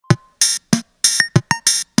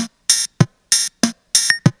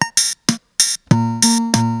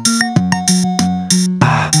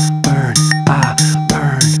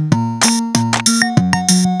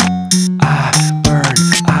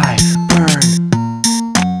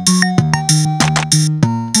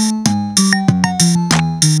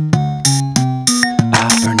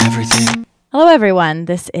everyone.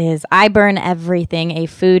 This is I Burn Everything, a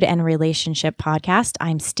food and relationship podcast.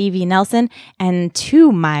 I'm Stevie Nelson, and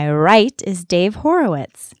to my right is Dave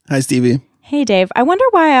Horowitz. Hi, Stevie. Hey, Dave. I wonder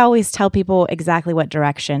why I always tell people exactly what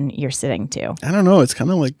direction you're sitting to. I don't know. It's kind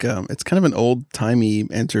of like it's kind of an old-timey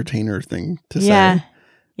entertainer thing to say.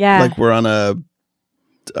 Yeah. Like we're on a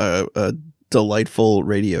delightful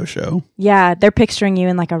radio show. Yeah, they're picturing you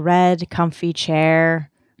in like a red, comfy chair,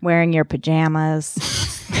 wearing your pajamas.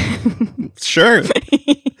 Sure.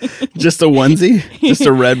 Just a onesie? Just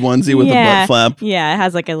a red onesie with a butt flap? Yeah, it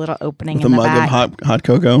has like a little opening with in the mug back. of hot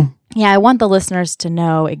cocoa? Yeah, I want the listeners to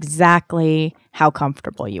know exactly how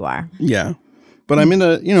comfortable you are. Yeah. But I'm in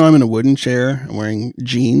a wooden chair. I'm wearing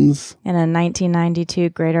jeans. In a 1992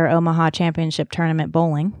 Greater Omaha Championship Tournament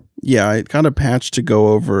bowling. Yeah, I got a patch to go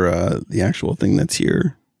over the actual thing that's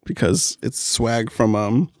here because it's swag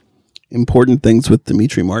from Important Things with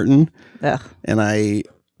Demetri Martin. Ugh. And I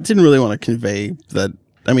didn't really want to convey that.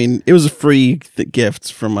 I mean, it was a free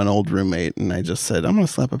gift from an old roommate, and I just said, I'm going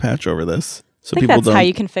to slap a patch over this. So I think people that's don't how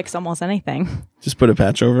you can fix almost anything. just put a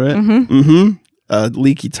patch over it. Mm-hmm.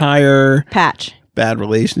 Leaky tire. Patch. Bad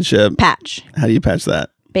relationship. Patch. How do you patch that?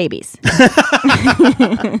 Babies.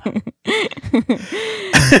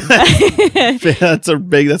 That's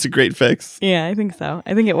a great fix. Yeah, I think so.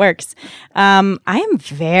 I think it works. I am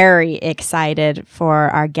very excited for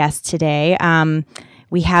our guest today.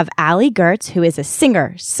 We have Allie Goertz, who is a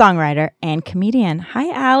singer, songwriter, and comedian. Hi,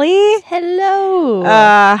 Allie. Hello.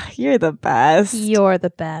 You're the best. You're the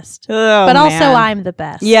best. Oh, but also man. I'm the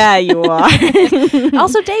best. Yeah, you are.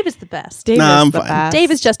 Also, Dave is the best. Dave Nah, is I'm the fine. best.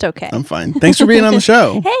 Dave is just okay. I'm fine. Thanks for being on the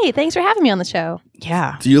show. Hey, thanks for having me on the show.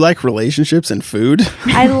 Yeah. Do you like relationships and food?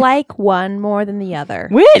 I like one more than the other.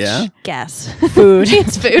 Which? Yeah. Guess. Food.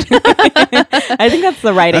 It's food. I think that's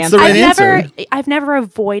the right That's answer. the right answer. I've never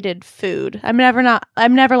avoided food. I'm never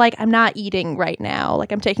like, I'm not eating right now.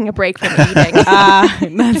 Like I'm taking a break from eating.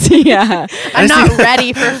 I'm not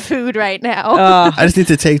ready for food right now. I just need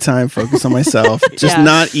to take time, focus on myself, just Yeah.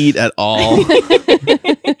 not eat at all.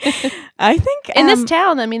 I think In this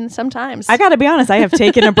town, I mean, sometimes. I gotta be honest, I have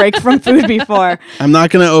taken a break from food before. I'm not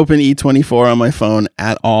gonna open E24 on my phone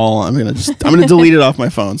at all. I'm gonna delete it off my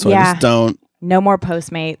phone. So I Yeah. just don't. No more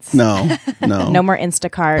Postmates. No. No more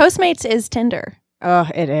Instacart. Postmates is Tinder. Oh,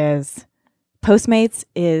 it is. Postmates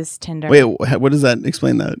is Tinder. Wait, what does that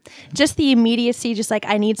explain that? Just the immediacy, just like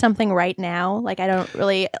I need something right now. Like I don't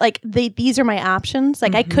really like these are my options.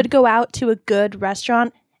 Like I could go out to a good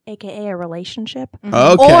restaurant, aka a relationship, Okay.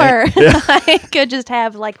 or I could just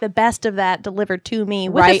have like the best of that delivered to me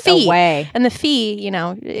with Right a fee. away. And the fee,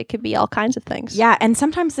 it could be all kinds of things. Yeah, and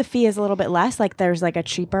sometimes the fee is a little bit less. Like there's like a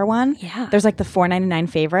cheaper one. Yeah. There's like the $4.99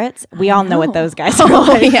 favorites. We all know what those guys are Oh,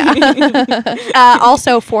 like. yeah.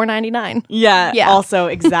 Also $4.99. Yeah. Yeah. Also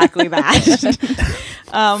exactly that.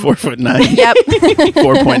 4'9". Yep.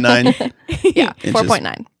 4.9. Yeah. Inches.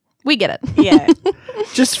 4.9. We get it. Yeah.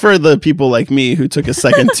 Just for the people like me who took a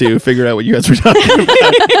second to figure out what you guys were talking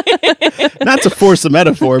about. Not to force a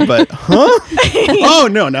metaphor, but Oh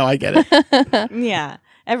no, now I get it. Yeah.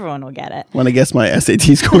 Everyone will get it. Want to guess my SAT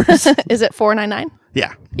scores? Is it $4.99?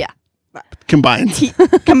 Yeah, Yeah. combined.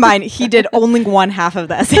 Combined, he did only one half of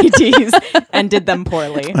the SATs and did them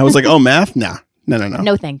poorly. I was like, oh, math? Nah. No.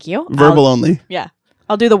 No, thank you. Verbal only. Yeah.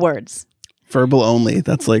 I'll do the words. Verbal only.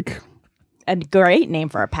 That's like A great name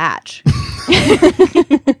for a patch.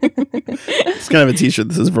 it's kind of a t-shirt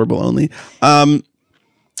that says verbal only.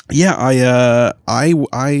 Yeah,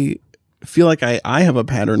 I feel like I have a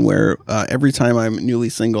pattern where every time I'm newly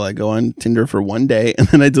single, I go on Tinder for one day and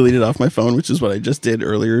then I delete it off my phone, which is what I just did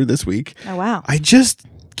earlier this week. Oh, wow. I just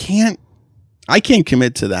can't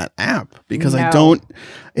commit to that app because No.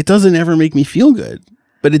 it doesn't ever make me feel good,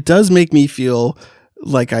 but it does make me feel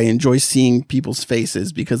like I enjoy seeing people's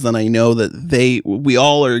faces because then I know that we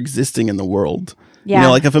all are existing in the world. Yeah.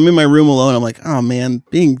 Like if I'm in my room alone, I'm like, oh man,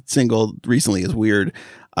 being single recently is weird.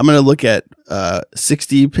 I'm going to look at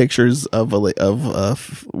 60 pictures of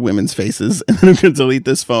women's faces and then I'm going to delete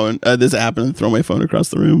this app and throw my phone across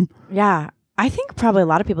the room. Yeah. I think probably a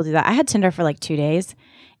lot of people do that. I had Tinder for like 2 days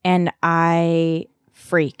and I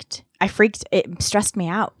freaked. It stressed me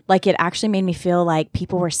out. Like it actually made me feel like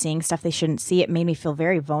people were seeing stuff they shouldn't see. It made me feel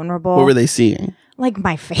very vulnerable. What were they seeing? Like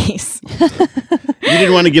my face. You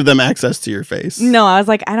didn't want to give them access to your face. No, I was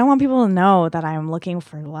like, I don't want people to know that I'm looking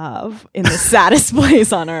for love in the saddest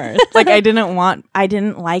place on earth. Like I didn't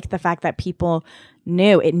like the fact that people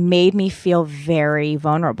knew. It made me feel very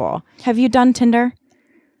vulnerable. Have you done Tinder?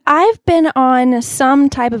 I've been on some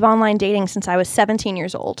type of online dating since I was 17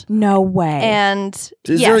 years old. No way. And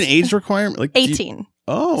Is there an age requirement? Like 18.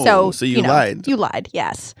 So you lied. You lied,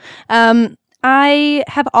 yes. I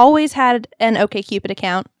have always had an OkCupid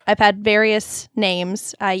account. I've had various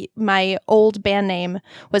names. My old band name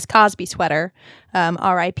was Cosby Sweater,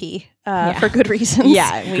 R.I.P. For good reasons.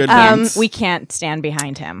 Yeah, we can't stand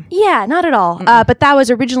behind him. Yeah, not at all. But that was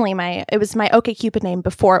originally my OkCupid name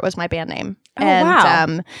before it was my band name. Oh,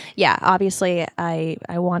 wow. Yeah, obviously I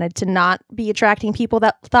wanted to not be attracting people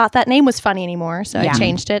that thought that name was funny anymore, so I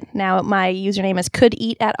changed it. Now my username is Could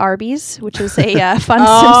Eat at Arby's, which is a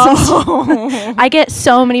fun Simpsons. I get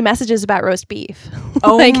so many messages about roast beef.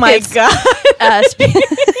 Oh my God.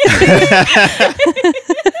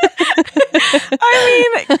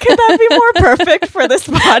 I mean, could that be more perfect for this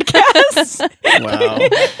podcast? Wow.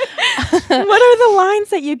 What are the lines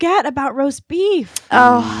that you get about roast beef?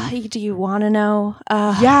 Oh, do you want to know?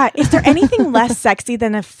 Yeah. Is there anything less sexy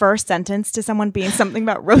than a first sentence to someone being something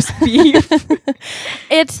about roast beef?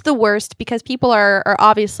 It's the worst because people are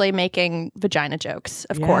obviously making vagina jokes,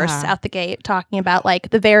 of course, out the gate, talking about like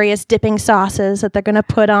the various dipping sauces that they're going to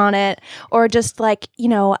put on it, or just like,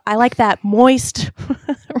 I like that moist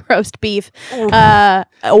roast beef. Or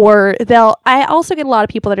I also get a lot of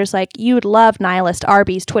people that are just like, you would love Nihilist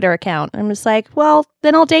Arby's Twitter account. I'm just like, well,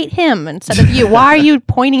 then I'll date him instead of you. Why are you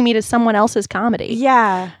pointing me to someone else's comedy?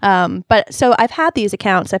 Yeah. But so I've had these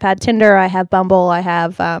accounts. I've had Tinder, I have Bumble, I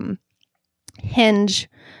have Hinge.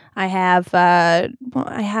 I had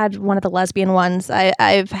one of the lesbian ones.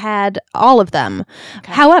 I've had all of them.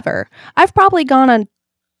 Okay. However, I've probably gone on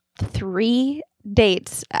 3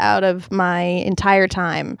 dates out of my entire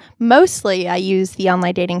time. Mostly I use the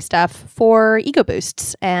online dating stuff for ego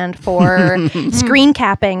boosts and for screen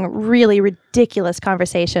capping really ridiculous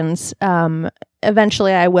conversations.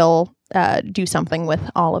 Eventually I will do something with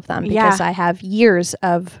all of them because I have years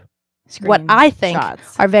of what I think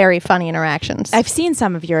are very funny interactions. I've seen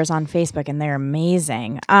some of yours on Facebook and they're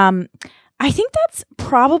amazing. I think that's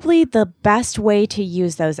probably the best way to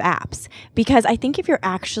use those apps because I think if you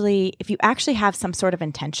actually have some sort of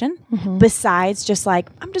intention besides just like,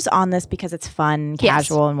 I'm just on this because it's fun,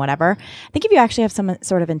 casual and whatever. I think if you actually have some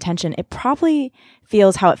sort of intention, it probably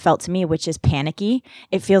feels how it felt to me, which is panicky.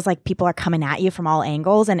 It feels like people are coming at you from all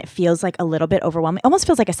angles and it feels like a little bit overwhelming. It almost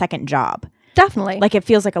feels like a second job. Definitely. Like it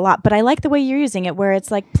feels like a lot, but I like the way you're using it where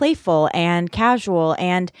it's like playful and casual.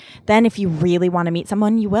 And then if you really want to meet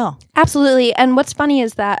someone, you will. Absolutely. And what's funny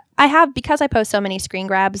is that because I post so many screen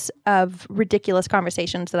grabs of ridiculous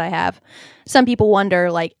conversations that I have, some people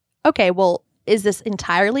wonder like, okay, well, is this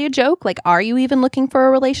entirely a joke? Like, are you even looking for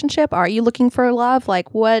a relationship? Are you looking for love?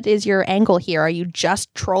 Like, what is your angle here? Are you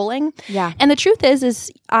just trolling? Yeah. And the truth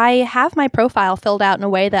is I have my profile filled out in a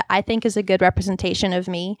way that I think is a good representation of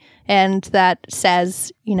me and that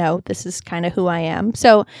says, this is kind of who I am.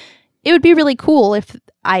 So it would be really cool if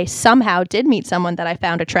I somehow did meet someone that I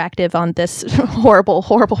found attractive on this horrible,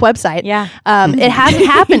 horrible website. Yeah. It hasn't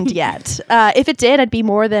happened yet. If it did, I'd be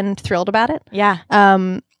more than thrilled about it. Yeah.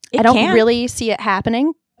 I don't really see it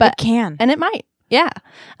happening, but it can, and it might. Yeah.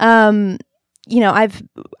 I've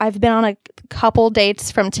been on a couple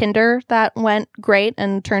dates from Tinder that went great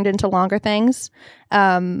and turned into longer things.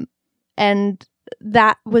 And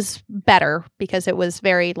that was better because it was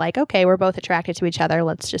very like, okay, we're both attracted to each other.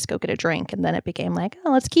 Let's just go get a drink. And then it became like,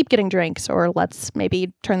 oh, let's keep getting drinks or let's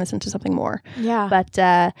maybe turn this into something more. Yeah. But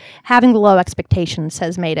having the low expectations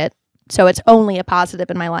has made it so it's only a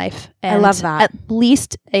positive in my life. And I love that. At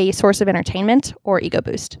least a source of entertainment or ego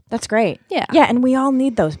boost. That's great. Yeah. Yeah. And we all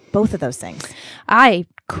need both of those things. I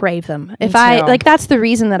crave them. Me too. That's the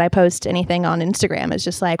reason that I post anything on Instagram is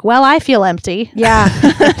just like, well, I feel empty. Yeah.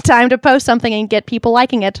 Time to post something and get people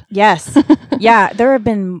liking it. Yes. Yeah. There have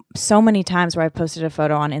been so many times where I've posted a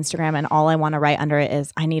photo on Instagram and all I want to write under it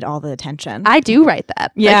is, I need all the attention. I do write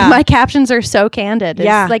that. Yeah. Like, my captions are so candid.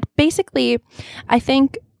 Yeah. It's like basically, I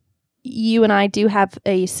think you and I do have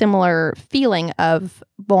a similar feeling of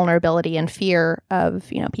vulnerability and fear of,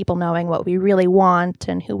 people knowing what we really want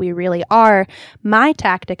and who we really are. My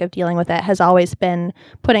tactic of dealing with it has always been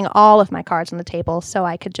putting all of my cards on the table so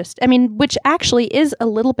I could which actually is a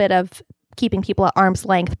little bit of keeping people at arm's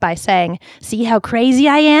length by saying, see how crazy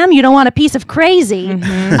I am? You don't want a piece of crazy.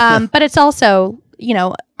 Mm-hmm. But it's also,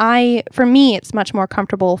 for me, it's much more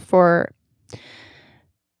comfortable for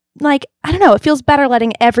like, I don't know, it feels better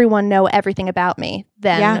letting everyone know everything about me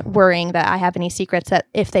than worrying that I have any secrets that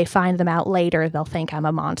if they find them out later, they'll think I'm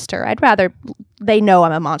a monster. I'd rather they know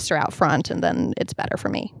I'm a monster out front and then it's better for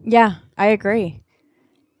me. Yeah, I agree.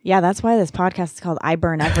 Yeah, that's why this podcast is called I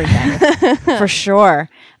Burn Everything. For sure.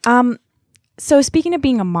 So speaking of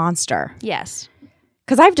being a monster. Yes.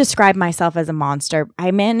 because I've described myself as a monster.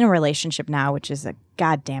 I'm in a relationship now, which is a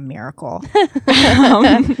goddamn miracle.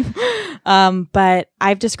 But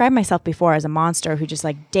I've described myself before as a monster who just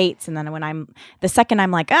like dates, and then when the second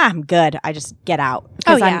I'm like, I'm good, I just get out.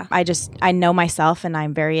 Because I know myself, and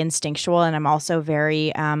I'm very instinctual, and I'm also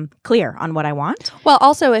very clear on what I want. Well,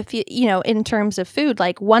 also, if you know, in terms of food,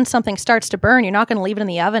 like once something starts to burn, you're not going to leave it in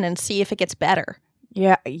the oven and see if it gets better.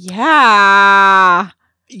 Yeah.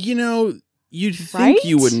 You know, you'd think Right?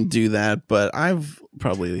 you wouldn't do that, but I've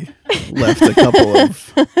probably left a couple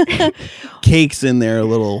of cakes in there a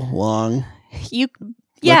little long.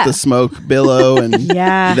 Let the smoke billow, and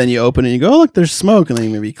Yeah. then you open it and you go, oh, look, there's smoke, and then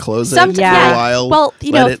you maybe close it for a while. Well,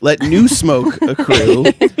 you know, let new smoke accrue,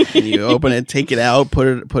 and you open it, take it out, put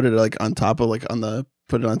it like on top of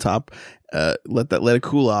put it on top, let it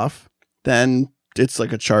cool off. Then it's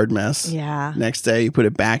like a charred mess. Yeah. Next day, you put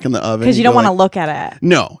it back in the oven Because you don't want to look at it.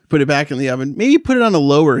 No, put it back in the oven. Maybe put it on a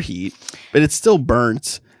lower heat, but it's still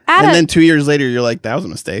burnt. Add And a- then 2 years later, you're like, that was a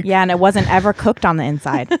mistake. Yeah, and it wasn't ever cooked on the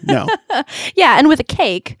inside. No. Yeah, and with a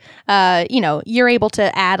cake, you know, you're able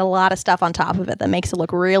to add a lot of stuff on top of it that makes it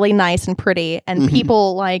look really nice and pretty, and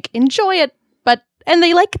people like enjoy it. And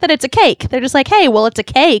they like that it's a cake. They're just like, hey, well, it's a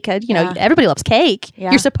cake. You know, everybody loves cake.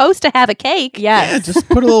 Yeah. You're supposed to have a cake. Yes. Yeah, just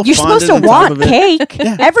put a little You're supposed to fondant on top want of it. cake.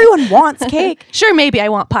 Everyone wants cake. Sure, maybe I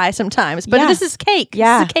want pie sometimes, but Yeah. this is cake.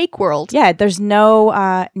 Yeah. This is a cake world. Yeah, there's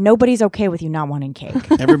nobody's okay with you not wanting cake.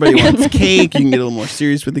 Everybody wants cake. You can get a little more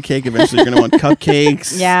serious with the cake. Eventually, you're going to want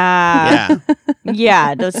cupcakes. Yeah. Yeah.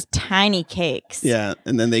 Yeah, those tiny cakes. Yeah.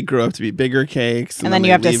 And then they grow up to be bigger cakes. And then you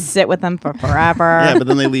they have to leave- sit with them for forever. Yeah, but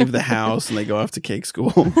then they leave the house and they go off to cake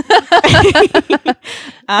school.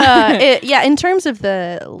 In terms of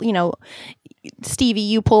the, you know, Stevie,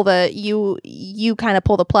 you kind of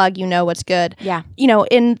pull the plug, you know what's good. Yeah. You know,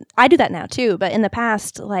 I do that now too, but in the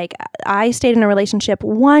past, like I stayed in a relationship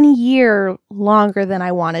 1 year longer than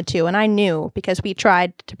I wanted to, and I knew because we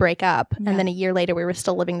tried to break up, and then a year later we were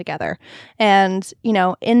still living together. And, you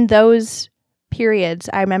know, in those periods,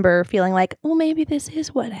 I remember feeling like, well, maybe this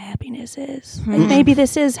is what happiness is. Like, maybe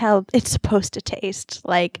this is how it's supposed to taste.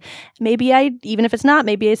 Like, maybe even if it's not,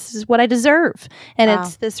 maybe this is what I deserve. And Wow.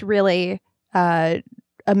 it's this really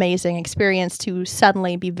amazing experience to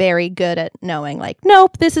suddenly be very good at knowing, like,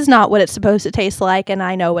 nope, this is not what it's supposed to taste like, and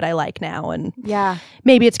I know what I like now. And Yeah.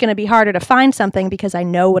 maybe it's going to be harder to find something because I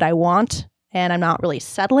know what I want, and I'm not really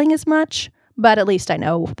settling as much. But at least I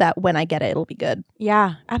know that when I get it, it'll be good.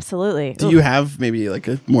 Yeah, absolutely. Do you have maybe like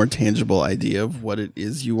a more tangible idea of what it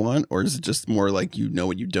is you want? Or is it just more like you know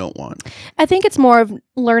what you don't want? I think it's more of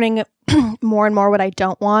learning more and more what I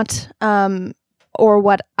don't want, or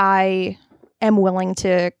what I am willing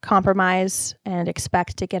to compromise and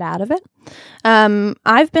expect to get out of it.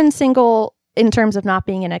 I've been single in terms of not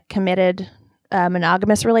being in a committed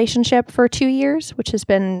monogamous relationship for 2 years, which has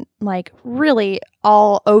been like really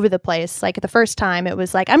all over the place. Like the first time it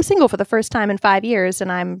was like, I'm single for the first time in 5 years, and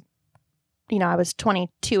I was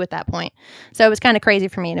 22 at that point. So it was kind of crazy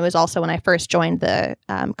for me. And it was also when I first joined the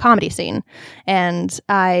comedy scene. And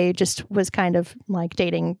I just was kind of like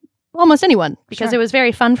dating almost anyone because Sure. it was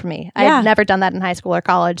very fun for me. I Yeah. had never done that in high school or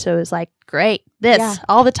college. So it was like, great, this Yeah.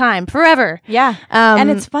 all the time, forever. Yeah. Um, And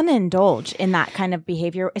it's fun to indulge in that kind of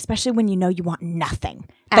behavior, especially when you know you want nothing.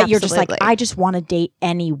 That you're just like, Absolutely. I just want to date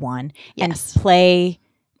anyone Yes. and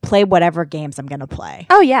play whatever games I'm going to play.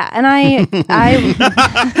 Oh yeah. And I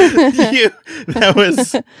That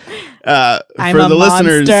was I'm for a the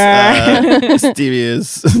listeners. monster. Stevie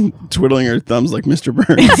is twiddling her thumbs like Mr.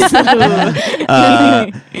 Burns.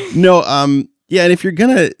 Yeah, and if you're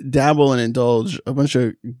gonna dabble and indulge, a bunch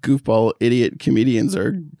of goofball idiot comedians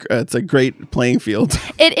it's a great playing field.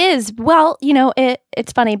 It is. Well, you know,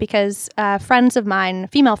 it's funny because friends of mine,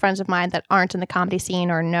 female friends of mine that aren't in the comedy scene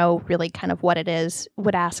or know really kind of what it is,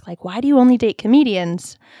 would ask like, why do you only date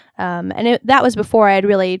comedians? And that was before I had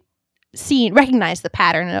really recognized the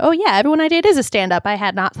pattern. And, oh yeah, everyone I date is a stand-up. I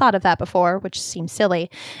had not thought of that before, which seems silly.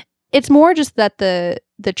 It's more just that the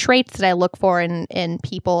traits that I look for in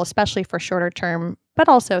people, especially for shorter term, but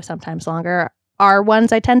also sometimes longer, are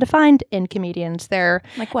ones I tend to find in comedians. They're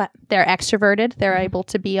Like what? They're extroverted. They're able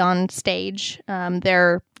to be on stage.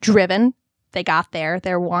 They're driven. They got there.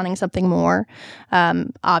 They're wanting something more.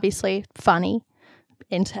 Obviously, funny,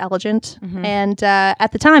 intelligent. Mhm. And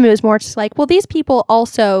at the time, it was more just like, well, these people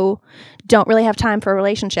also don't really have time for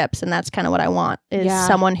relationships. And that's kind of what I want, is Yeah.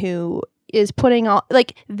 someone who is putting all,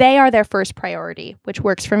 like, they are their first priority, which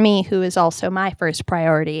works for me, who is also my first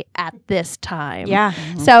priority at this time. Yeah.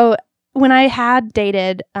 So when I had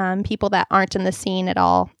dated people that aren't in the scene at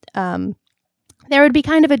all, there would be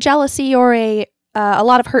kind of a jealousy or a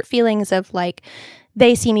lot of hurt feelings of like,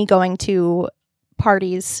 they see me going to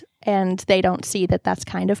parties and they don't see that that's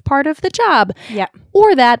kind of part of the job. Yeah.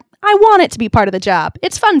 Or that I want it to be part of the job.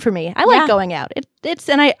 It's fun for me. I like going out.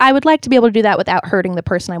 And I would like to be able to do that without hurting the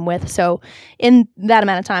person I'm with. So in that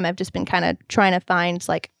amount of time, I've just been kind of trying to find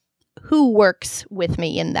like who works with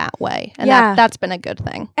me in that way. And that's been a good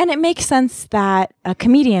thing. And it makes sense that a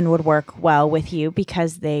comedian would work well with you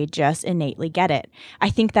because they just innately get it.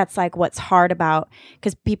 I think that's like what's hard about,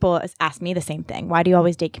 because people ask me the same thing. Why do you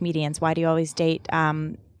always date comedians? Why do you always date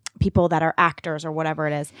people that are actors or whatever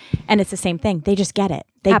it is? And it's the same thing. They just get it.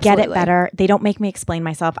 They Absolutely. get it better. They don't make me explain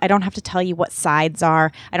myself. I don't have to tell you what sides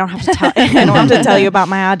are. I don't have to tell I don't have to tell you about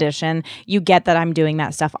my audition. You get that I'm doing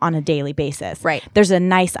that stuff on a daily basis. Right. There's a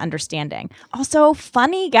nice understanding. Also,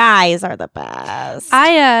 funny guys are the best.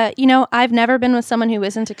 I've never been with someone who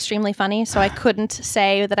isn't extremely funny, so I couldn't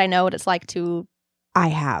say that I know what it's like to I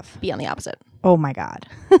have. be on the opposite. Oh my God.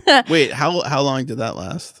 Wait, how long did that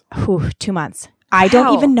last? 2 months. I don't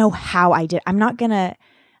How? even know how I did. I'm gonna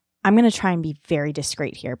try and be very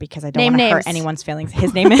discreet here because I don't Name want to hurt names. anyone's feelings.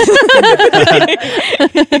 His name is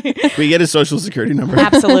We get his social security number.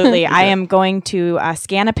 Absolutely. I am going to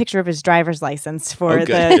scan a picture of his driver's license for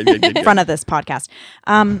Good. front of this podcast.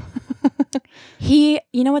 You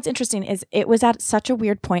know what's interesting is it was at such a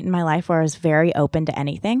weird point in my life where I was very open to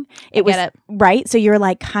anything. It was get it. right. So you're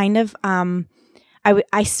like kind of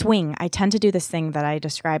I swing. I tend to do this thing that I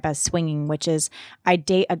describe as swinging, which is I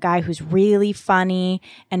date a guy who's really funny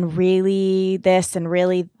and really this and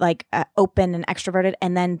really like open and extroverted.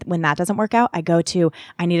 And then when that doesn't work out, I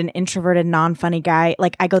need an introverted, non-funny guy.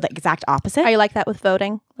 Like I go the exact opposite. Are you like that with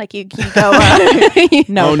voting? Like you go,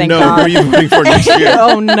 No, Oh thank no, God. who are you voting for next year?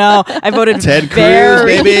 Oh no, I voted Ted Cruz,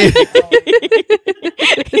 very- baby.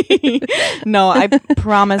 No, I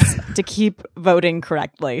promise to keep voting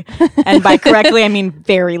correctly, and by correctly I mean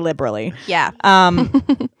very liberally. yeah.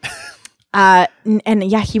 And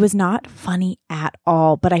yeah, he was not funny at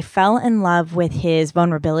all, but I fell in love with his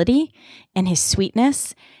vulnerability and his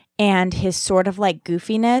sweetness and his sort of like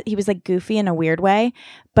goofiness. He was like goofy in a weird way,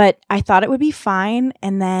 but I thought it would be fine.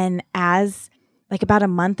 And then as like about a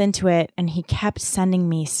month into it, and he kept sending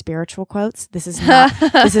me spiritual quotes. This is not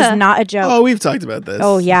a joke. Oh, we've talked about this.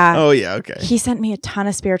 Oh, yeah. Oh yeah. Okay. He sent me a ton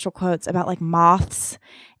of spiritual quotes about like moths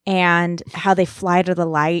and how they fly to the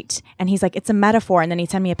light. And he's like, it's a metaphor. And then he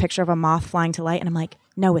sent me a picture of a moth flying to light. And I'm like,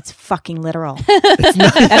 no, it's fucking literal.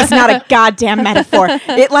 That's not a goddamn metaphor.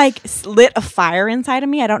 It like lit a fire inside of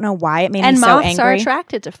me. I don't know why. It made And me so moths angry. are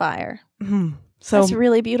attracted to fire. So That's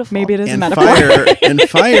really beautiful. maybe it is a And metaphor.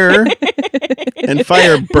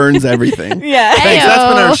 fire burns everything. Yeah. Thanks.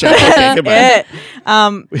 That's been our show. Okay, goodbye.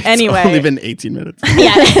 It. Anyway. It's only been 18 minutes.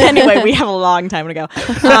 Yeah. Anyway, we have a long time to go.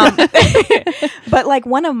 But like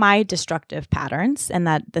one of my destructive patterns, and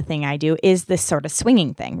that the thing I do is this sort of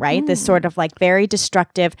swinging thing, right? This sort of like very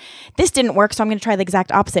destructive. This didn't work, so I'm going to try the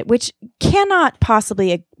exact opposite, which cannot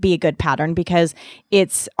possibly be a good pattern because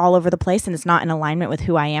it's all over the place and it's not in alignment with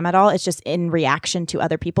who I am at all. It's just in reaction to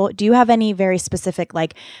other people. Do you have any very specific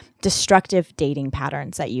like destructive dating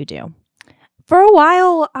patterns that you do? For a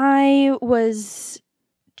while, I was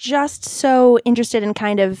just so interested in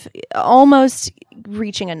kind of almost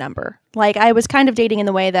reaching a number. Like I was kind of dating in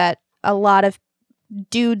the way that a lot of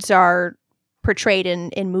dudes are portrayed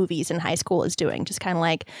in movies in high school as doing, just kind of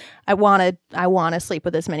like I want to sleep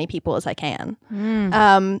with as many people as I can.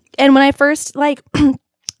 And when I first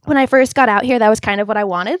when I first got out here, that was kind of what I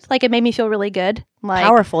wanted. Like it made me feel really good. Like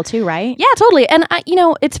Powerful too, right? yeah, totally. And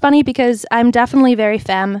it's funny because I'm definitely very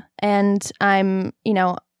femme, and I'm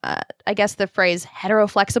I guess the phrase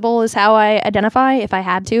heteroflexible is how I identify if I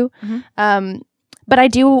had to. But I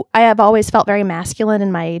have always felt very masculine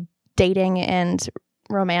in my dating and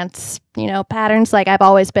romance, patterns. Like I've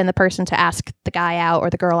always been the person to ask the guy out or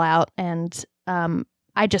the girl out, and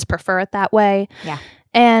I just prefer it that way. Yeah.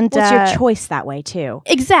 And Well, it's your choice that way too.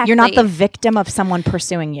 exactly. You're not the victim of someone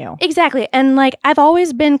pursuing you. Exactly. And like I've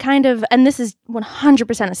always been kind of, and this is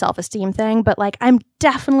 100% a self-esteem thing, but like I'm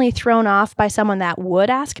definitely thrown off by someone that would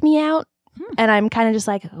ask me out. And I'm kind of just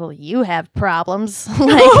like, well, you have problems.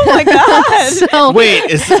 Like, Oh my God. So, Wait,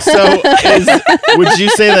 would you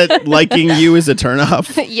say that liking you is a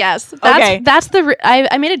turnoff? yes. Okay. That's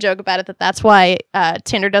I made a joke about it that's why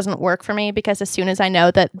Tinder doesn't work for me, because as soon as I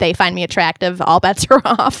know that they find me attractive, all bets are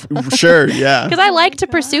off. Sure, yeah. Because I like to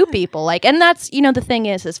pursue people, like, and that's the thing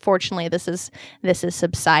is fortunately this is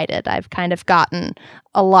subsided. I've kind of gotten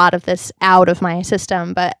a lot of this out of my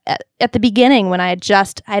system. But at the beginning, when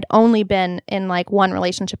I'd only been in like one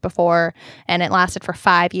relationship before, and it lasted for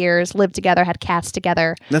 5 years, lived together, had cats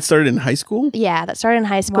together. That started in high school? Yeah, that started in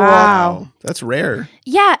high school. Wow. That's rare.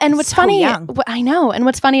 Yeah, and what's So funny, young. I know, and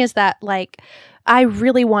what's funny is that like I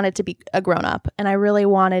really wanted to be a grown up, and I really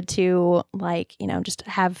wanted to like, you know, just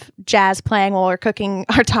have jazz playing while we're cooking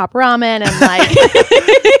our top ramen, and like,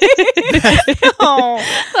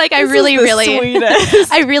 like I really,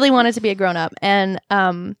 I really wanted to be a grown up, and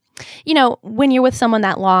you know, when you're with someone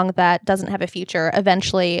that long that doesn't have a future,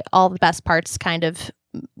 eventually all the best parts kind of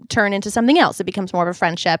turn into something else. It becomes more of a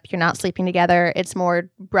friendship. You're not sleeping together. It's more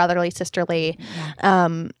brotherly, sisterly,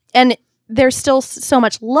 and there's still so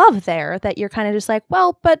much love there that you're kind of just like,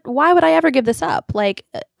 well, but why would I ever give this up? Like,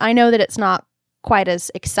 I know that it's not quite as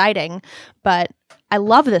exciting, but I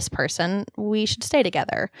love this person. We should stay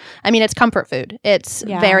together. I mean, it's comfort food. It's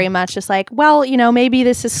very much just like, well, you know, maybe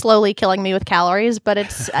this is slowly killing me with calories, but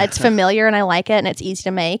it's familiar and I like it and it's easy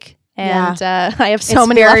to make. And I have so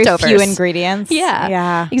many leftovers. Few ingredients.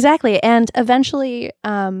 Yeah, exactly. And eventually,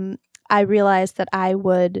 I realized that I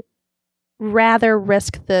would rather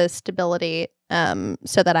risk the stability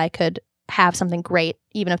so that I could have something great,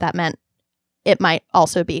 even if that meant it might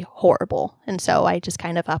also be horrible. And so I just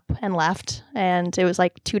kind of up and left. And it was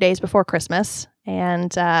like 2 days before Christmas.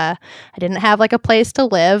 And I didn't have like a place to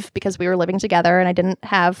live because we were living together, and I didn't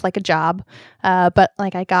have like a job. But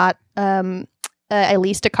like I got I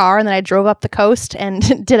leased a car, and then I drove up the coast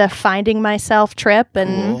and did a finding myself trip,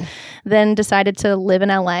 and then decided to live in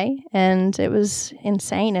LA, and it was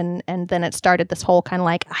insane. And then it started this whole kind of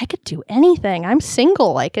like, I could do anything. I'm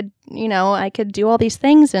single. I could do all these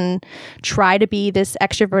things and try to be this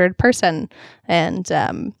extroverted person. And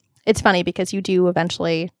it's funny because you do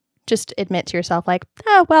eventually just admit to yourself like,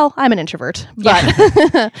 oh, well, I'm an introvert.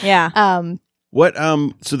 But Yeah. What?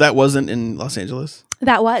 So that wasn't in Los Angeles?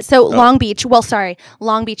 That was so Long Beach. Well, sorry,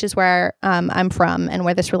 Long Beach is where I'm from and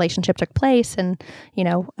where this relationship took place. And you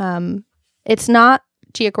know, it's not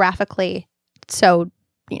geographically so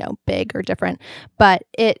big or different, but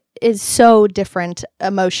it is so different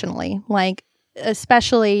emotionally. Like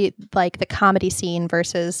especially like the comedy scene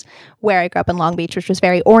versus where I grew up in Long Beach, which was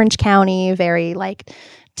very Orange County, very like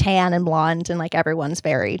tan and blonde, and like everyone's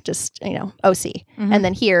very just OC. Mm-hmm. And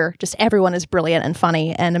then here just everyone is brilliant and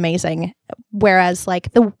funny and amazing, whereas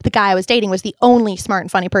like the guy I was dating was the only smart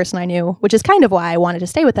and funny person I knew, which is kind of why I wanted to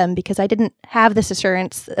stay with them, because I didn't have this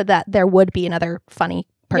assurance that there would be another funny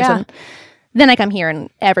person. Then I come here and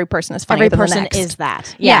every person is funnier than the next. Every person is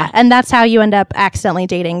that. Yeah. And that's how you end up accidentally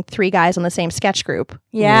dating 3 guys on the same sketch group.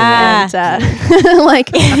 Yeah. And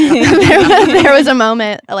like there was a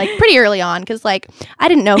moment like pretty early on, because like I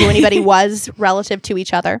didn't know who anybody was relative to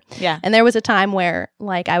each other. Yeah. And there was a time where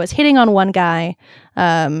like I was hitting on one guy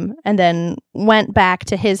and then went back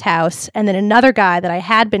to his house, and then another guy that I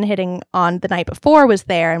had been hitting on the night before was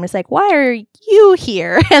there and was like, why are you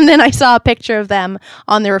here? And then I saw a picture of them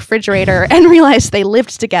on the refrigerator and realized they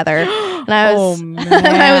lived together. And I was,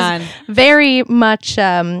 I was very much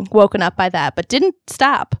woken up by that, but didn't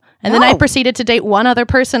stop. And then I proceeded to date one other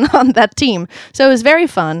person on that team. So it was very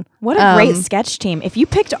fun. What a great sketch team. If you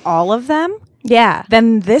picked all of them,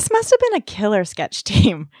 then this must have been a killer sketch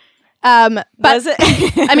team. But was it?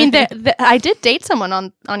 I mean, I did date someone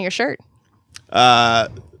on your shirt.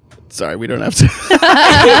 Sorry, we don't have to.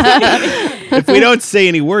 If we don't say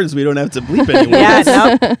any words, we don't have to bleep any words.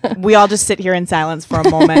 Yeah, no. We all just sit here in silence for a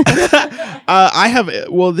moment. I have.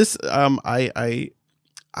 Well, this. I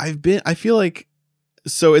feel like.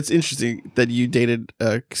 So it's interesting that you dated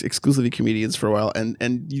exclusively comedians for a while, and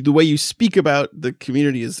the way you speak about the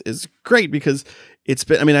community is great, because it's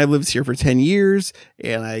been. I mean, I lived here for 10 years,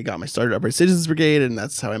 and I got my start at Upright Citizens Brigade, and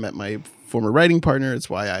that's how I met my former writing partner. It's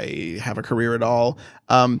why I have a career at all.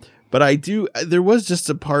 But I do. There was just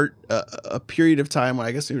a period of time when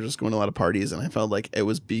I guess we were just going to a lot of parties, and I felt like it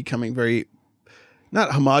was becoming very not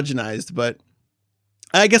homogenized, but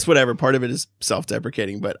I guess whatever. Part of it is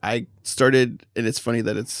self-deprecating, but I started, and it's funny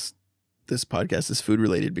that this podcast is food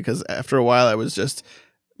related, because after a while I was just,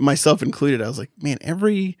 myself included, I was like, man,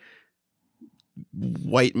 every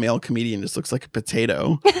white male comedian just looks like a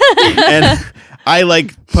potato. And I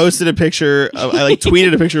like posted a picture I like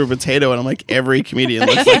tweeted a picture of a potato, and I'm like, every comedian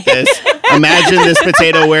looks like this. Imagine this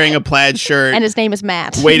potato wearing a plaid shirt, and his name is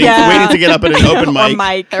Matt, waiting to get up at an open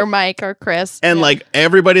mic, or Mike or Chris, and like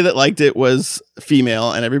everybody that liked it was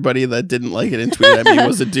female, and everybody that didn't like it and tweeted at me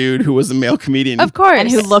was a dude who was a male comedian, of course, and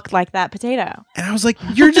who looked like that potato. And I was like,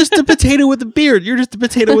 you're just a potato with a beard. You're just a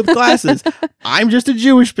potato with glasses. I'm just a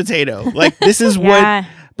Jewish potato. Like, this is what.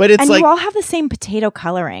 But it's and like you all have the same potato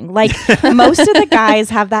coloring. Like most of the guys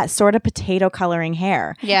have that sort of potato coloring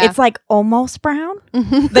hair. Yeah. It's like almost brown.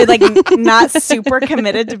 They're like not super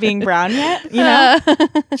committed to being brown yet, you know?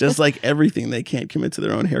 just like everything, they can't commit to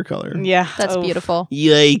their own hair color. Yeah. That's beautiful.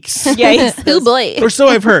 Yikes. Yikes. Oh boy. Or so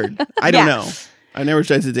I've heard. I don't Yeah. know. I never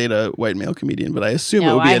tried to date a white male comedian, but I assume it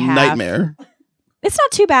No, would be I a have. nightmare. It's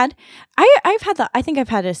not too bad. I think I've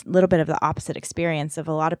had a little bit of the opposite experience of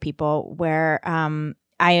a lot of people where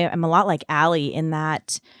I am a lot like Allie in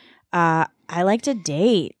that I like to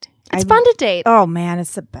date. It's fun to date. Oh man,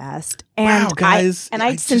 it's the best. And Wow, guys.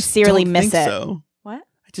 I just sincerely don't miss think it. So. What?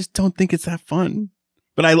 I just don't think it's that fun.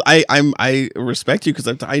 But I respect you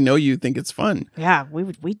because I know you think it's fun. Yeah,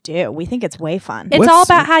 we do. We think it's way fun. It's What's- all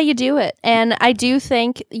about how you do it. And I do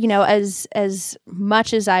think, as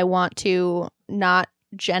much as I want to not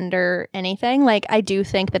gender anything, like I do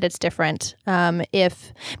think that it's different.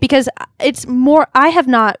 Because it's more, I have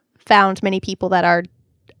not found many people that are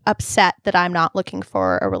upset that I'm not looking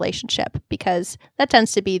for a relationship, because that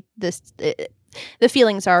tends to be this, the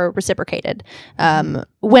feelings are reciprocated.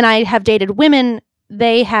 When I have dated women,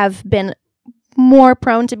 they have been more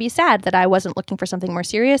prone to be sad that I wasn't looking for something more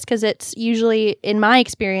serious, because it's usually, in my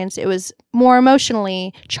experience, it was more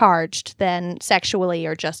emotionally charged than sexually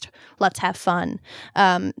or just let's have fun.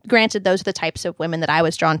 Granted, those are the types of women that I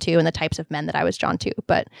was drawn to and the types of men that I was drawn to,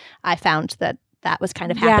 but I found that was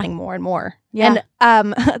kind of Yeah. happening more and more. Yeah.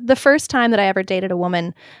 And the first time that I ever dated a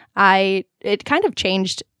woman, it kind of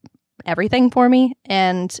changed everything for me.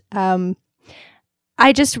 And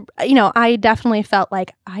I just, I definitely felt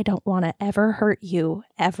like I don't want to ever hurt you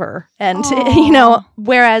ever. And, Aw.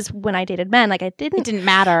 whereas when I dated men, like It didn't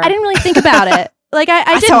matter. I didn't really think about it. Like I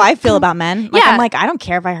That's didn't. how I feel about men. Like, Yeah. I'm like, I don't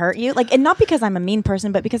care if I hurt you. Like, and not because I'm a mean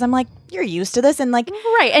person, but because I'm like, you're used to this, and like,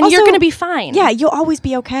 Right. And Also- you're going to be fine. yeah, you'll always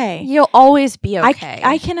be okay. You'll always be okay.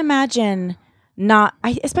 I can imagine not,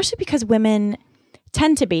 especially because women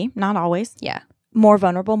tend to be, not always, Yeah. more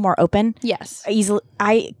vulnerable, more open. Yes.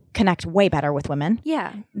 I connect way better with women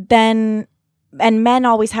Yeah. than, and men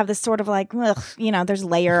always have this sort of like, ugh, there's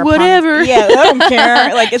layer. upon- Whatever. yeah, I don't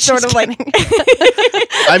care. Like it's sort Just of like, kidding.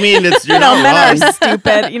 I mean, you're men not wrong. are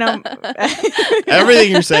stupid.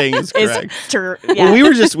 Everything you're saying is is correct. true. Yeah. Well, we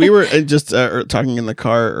were just talking in the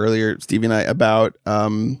car earlier, Stevie and I, about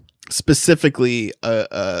specifically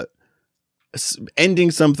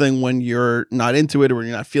ending something when you're not into it, or when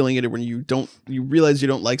you're not feeling it, or when you realize you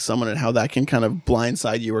don't like someone, and how that can kind of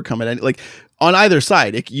blindside you or come at like on either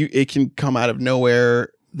side. It can come out of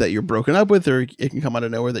nowhere that you're broken up with, or it can come out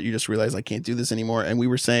of nowhere that you just realize I can't do this anymore. And we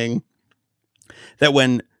were saying that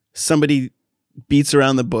when somebody beats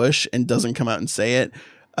around the bush and doesn't come out and say it,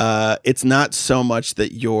 it's not so much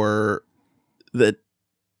that you're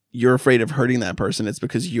afraid of hurting that person. It's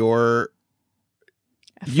because you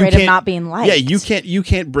Afraid of can't- not being liked. yeah, you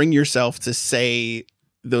can't bring yourself to say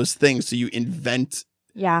those things, so you invent.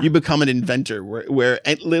 Yeah. You become an inventor where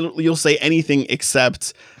literally you'll say anything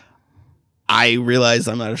except I realize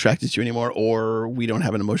I'm not attracted to you anymore, or we don't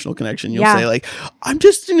have an emotional connection. You'll Yeah. say like, I'm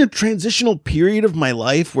just in a transitional period of my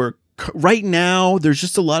life where right now there's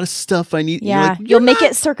just a lot of stuff I need. Yeah, You're like, you'll "You're make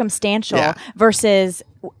not-" it circumstantial Yeah. versus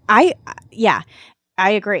I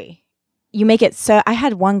agree. You make it so. I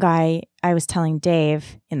had one guy I was telling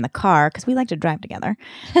Dave in the car, because we like to drive together.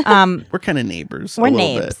 We're kind of neighbors. We're a little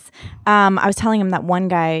bit. neighbors. I was telling him that one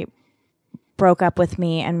guy broke up with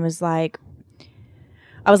me and was like,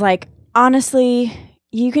 I was like, honestly,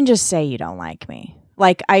 you can just say you don't like me.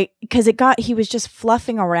 Like he was just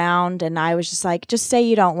fluffing around, and I was just like, just say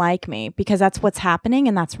you don't like me, because that's what's happening,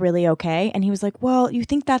 and that's really okay. And he was like, well, you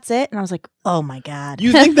think that's it? And I was like, oh my God.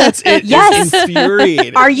 You think that's it? Yes. It's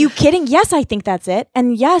infuriating. Are you kidding? Yes, I think that's it.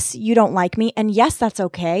 And yes, you don't like me. And yes, that's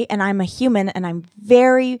okay. And I'm a human, and I'm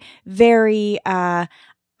very, very, I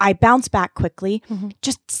bounce back quickly. Mhm.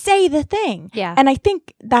 Just say the thing. Yeah. And I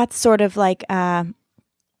think that's sort of like,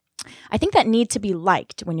 I think that need to be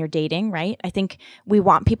liked when you're dating, right? I think we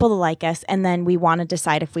want people to like us, and then we want to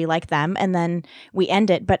decide if we like them, and then we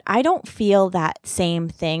end it. But I don't feel that same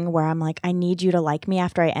thing where I'm like, I need you to like me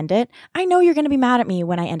after I end it. I know you're going to be mad at me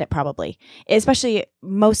when I end it, probably. Especially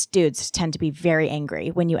most dudes tend to be very angry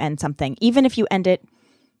when you end something. Even if you end it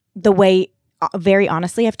the way, very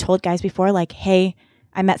honestly, I've told guys before, like, hey,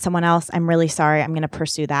 I met someone else. I'm really sorry. I'm going to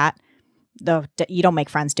pursue that. Though you don't make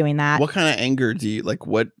friends doing that. What kind of anger do you like?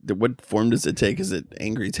 What form does it take? Is it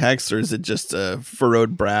angry text, or is it just a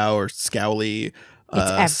furrowed brow or scowly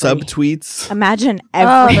subtweets? Imagine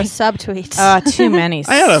Oh, every the subtweets. too many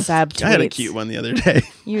I had a subtweets. cute one the other day.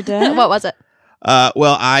 You did? What was it?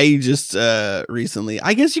 Well, I just recently,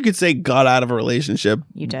 I guess you could say, got out of a relationship.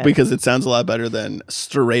 You did. Because it sounds a lot better than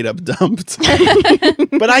straight up dumped.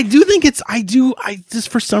 But I do think I just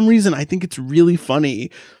for some reason, I think it's really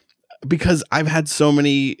funny because I've had so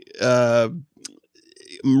many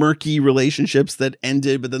murky relationships that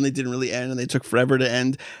ended, but then they didn't really end and they took forever to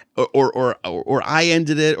end, or I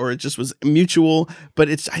ended it, or it just was mutual. But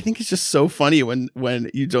I think it's just so funny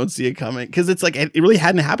when you don't see it coming, because it's like it really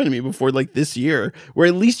hadn't happened to me before, like this year, where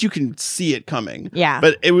at least you can see it coming. Yeah.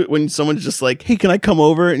 But when someone's just like, "Hey, can I come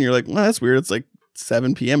over?" and you're like, "Well, that's weird. It's like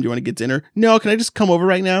 7 p.m. Do you want to get dinner?" "No, can I just come over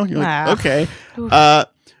right now?" You're like, "Okay."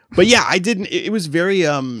 But yeah, I didn't. It was very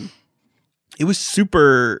it was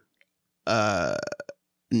super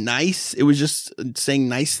nice. It was just saying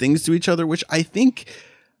nice things to each other, which I think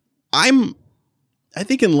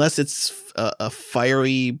unless it's a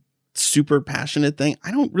fiery, super passionate thing,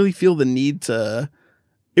 I don't really feel the need to.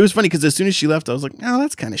 It was funny because as soon as she left, I was like, "Oh,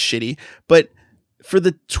 that's kind of shitty." But for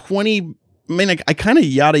the 20, I kind of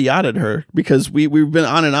yada-yada'd her because we've been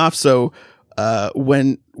on and off. So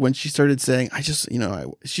when she started saying,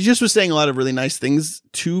 she just was saying a lot of really nice things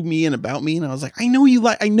to me and about me, and I was like, I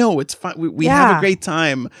know it's fine. We have a great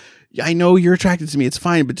time. I know you're attracted to me. It's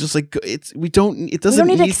fine, but just like we don't need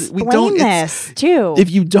to explain this too. If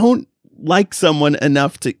you don't like someone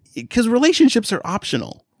enough to, because relationships are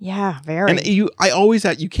optional. Yeah, very. And you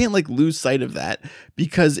can't like lose sight of that,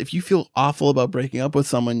 because if you feel awful about breaking up with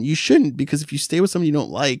someone, you shouldn't, because if you stay with someone you don't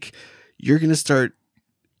like, you're going to start,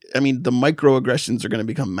 the microaggressions are going to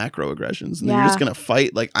become macroaggressions, and then you're just going to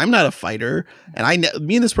fight. Like, I'm not a fighter, and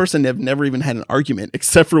me and this person have never even had an argument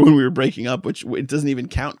except for when we were breaking up, which it doesn't even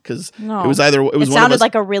count because it sounded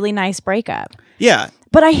like a really nice breakup. Yeah,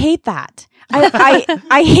 but I hate that.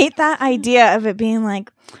 I hate that idea of it being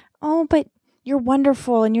like, oh, but you're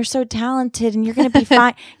wonderful and you're so talented and you're going to be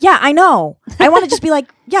fine. Yeah, I know. I want to just be like,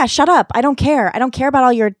 yeah, shut up. I don't care. I don't care about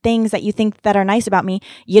all your things that you think that are nice about me.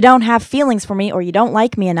 You don't have feelings for me, or you don't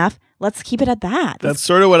like me enough. Let's keep it at that. That's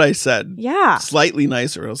sort of what I said. Yeah. Slightly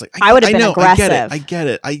nicer. I was like, I would have been aggressive. I get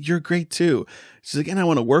it. You're great too. She's like, and I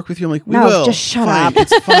want to work with you. I'm like, we no, will. Just shut fine. up.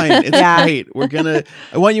 It's fine. It's great.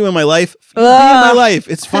 I want you in my life. Be in my life.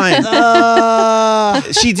 It's fine.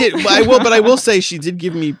 She did. I will say she did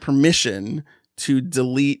give me permission to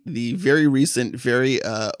delete the very recent, very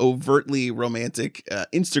overtly romantic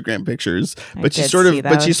Instagram pictures. But she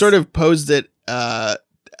sort of posed it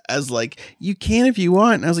as like, you can if you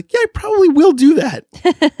want. And I was like, yeah, I probably will do that.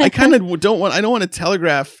 I kind of don't want to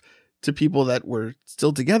telegraph to people that we're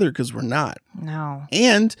still together, because we're not. No.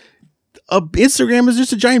 And Instagram is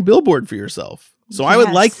just a giant billboard for yourself. So I would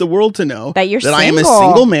like the world to know that I am a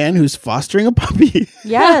single man who's fostering a puppy.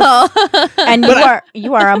 Yes. And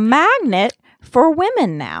you are a magnet for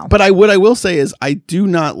women now. But what I will say is, I do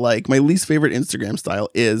not like, my least favorite Instagram style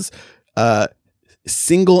is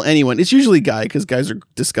single anyone. It's usually guy, because guys are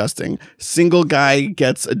disgusting. Single guy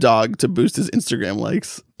gets a dog to boost his Instagram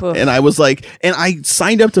likes. Oof. And I was like, and I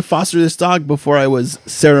signed up to foster this dog before I was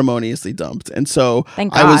ceremoniously dumped. And so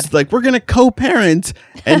I was like, we're going to co-parent.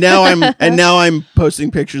 And now I'm posting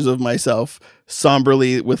pictures of myself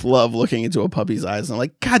somberly with love looking into a puppy's eyes. And I'm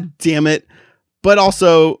like, God damn it. But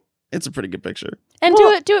also, it's a pretty good picture. And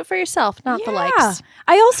do it for yourself, not the likes.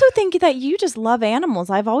 I also think that you just love animals.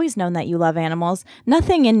 I've always known that you love animals.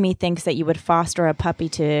 Nothing in me thinks that you would foster a puppy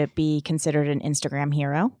to be considered an Instagram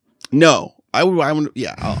hero. No, I would love to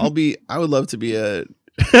be I would love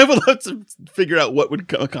to figure out what would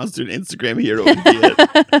constitute an Instagram hero.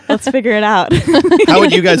 Let's figure it out. How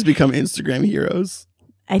would you guys become Instagram heroes?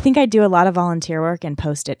 I think I do a lot of volunteer work and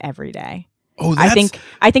post it every day. Oh, I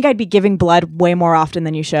think I'd be giving blood way more often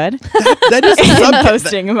than you should. That is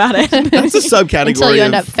posting about it. That's a subcategory until you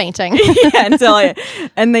end up fainting.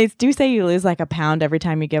 And they do say you lose like a pound every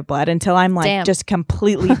time you give blood, until I'm like just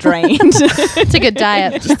completely drained. It's a good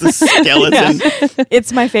diet. Just a skeleton. Yeah.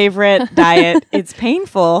 It's my favorite diet. It's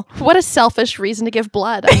painful. What a selfish reason to give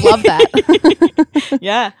blood. I love that.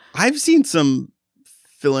 Yeah. I've seen some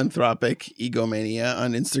philanthropic egomania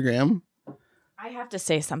on Instagram. I have to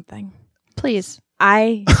say something. Please.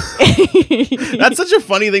 That's such a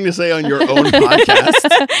funny thing to say on your own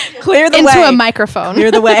podcast. Clear the way. Into a microphone. Clear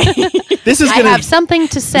the way. I have something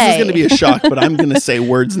to say. This is going to be a shock, but I'm going to say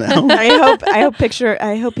words now. I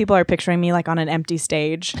hope people are picturing me like on an empty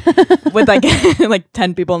stage with like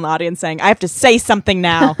 10 people in the audience saying, I have to say something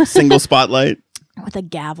now. Single spotlight. With a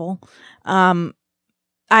gavel.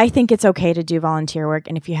 I think it's okay to do volunteer work,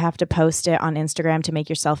 and if you have to post it on Instagram to make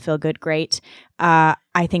yourself feel good, great.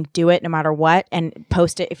 I think do it no matter what, and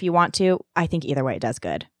post it if you want to. I think either way it does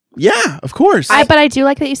good. Yeah, of course. But I do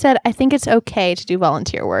like that you said, I think it's okay to do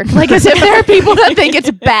volunteer work. Like, as if there are people that think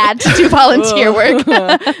it's bad to do volunteer work.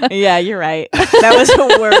 Yeah, you're right. That was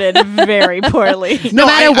worded very poorly. No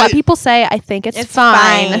matter what people say, I think it's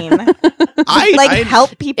fine. I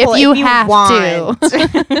help people if you have want.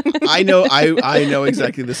 to. I know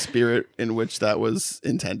exactly the spirit in which that was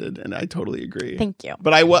intended, and I totally agree. Thank you.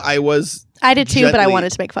 But I was. I did too, but I gently-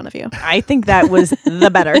 wanted to make fun of you. I think that was the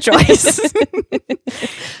better choice.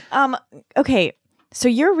 Okay, so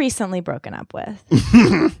you're recently broken up with.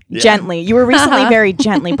 Yeah. Gently. You were recently very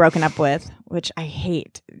gently broken up with, which I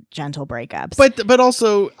hate gentle breakups. But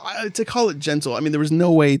also to call it gentle, I mean, there was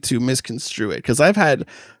no way to misconstrue it because I've had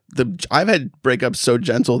breakups so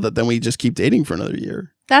gentle that then we just keep dating for another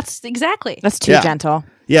year. That's exactly. That's too Yeah. gentle.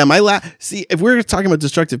 Yeah, see, if we're talking about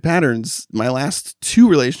destructive patterns, my last 2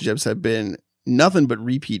 relationships have been nothing but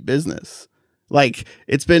repeat business. Like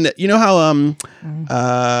it's been, you know how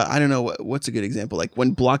I don't know what's a good example. Like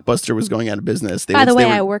when Blockbuster was going out of business. By the way,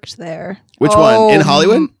 I worked there. Which one in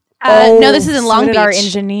Hollywood? No, this is in so Long did Beach. our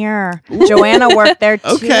engineer. Joanna worked there too.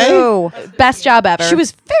 Okay. Best job ever. She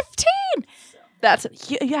was 15. That's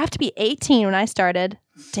you have to be 18 when I started.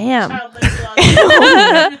 Damn.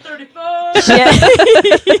 She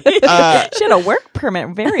had a work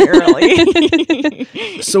permit very early.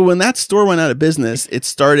 So when that store went out of business, it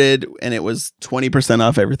started and it was 20%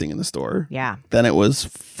 off everything in the store. Yeah. Then it was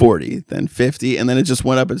 40, then 50, and then it just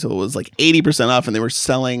went up until it was like 80% off, and they were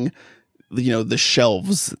selling, the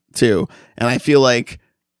shelves too. And I feel like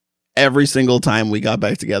every single time we got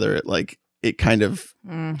back together, it kind of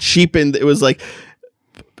cheapened. It was like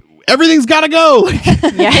everything's got to go.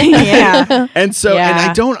 Yeah. And so, Yeah.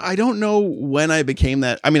 and I don't know when I became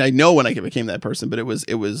that. I mean, I know when I became that person, but it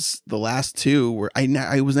was the last 2 where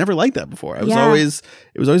I was never like that before. It was always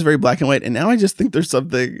very black and white. And now I just think there's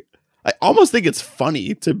something, I almost think it's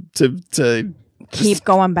funny to Keep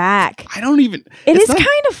going back. I don't even. It it's is not-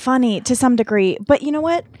 kind of funny to some degree, but you know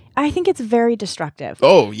what? I think it's very destructive.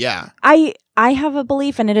 Oh yeah. I have a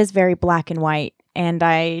belief, and it is very black and white. And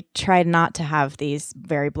I try not to have these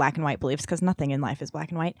very black and white beliefs because nothing in life is black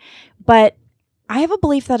and white. But I have a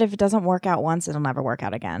belief that if it doesn't work out once, it'll never work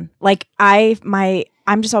out again. Like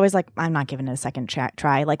I'm just always like, I'm not giving it a second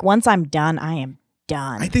try. Like once I'm done, I am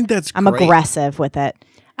done. I think that's. I'm great. aggressive with it.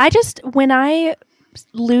 When I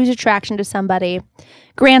lose attraction to somebody,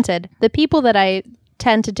 granted, the people that I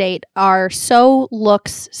tend to date are so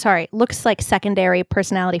looks like secondary,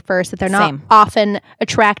 personality first, that they're not Same. often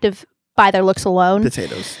attractive by their looks alone.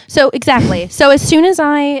 Potatoes. So exactly. So as soon as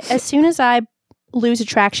I lose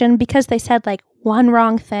attraction because they said like one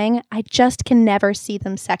wrong thing, I just can never see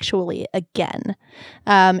them sexually again,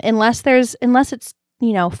 unless it's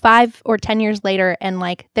 5 or 10 years later and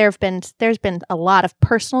like there's been a lot of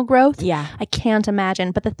personal growth. Yeah. I can't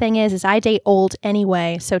imagine. But the thing is I date old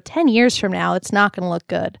anyway, so 10 years from now it's not going to look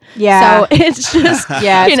good. Yeah. So it's just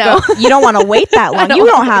Yeah. you know. You don't want to wait that long. You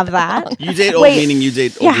don't have that. You date old, Wait. meaning you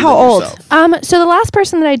date. Yeah, older how than old? yourself. So the last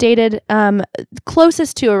person that I dated,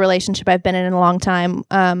 closest to a relationship I've been in a long time,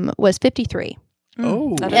 was 53,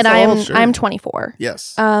 Oh, That and is old. I'm 24.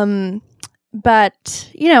 yes. But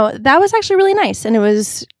that was actually really nice, and it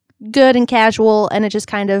was good and casual, and it just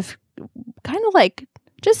kind of like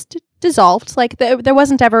just dissolved. Like there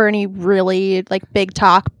wasn't ever any really like big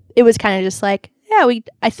talk. It was kind of just like, yeah,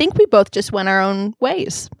 I think we both just went our own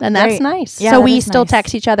ways, and that's Right. nice. Yeah, so that we is still nice.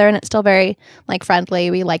 text each other, and it's still very like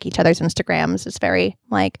friendly. We like each other's Instagrams. It's very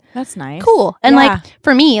like That's nice. cool. And Yeah. like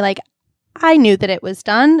for me, like I knew that it was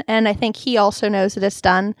done, and I think he also knows that it's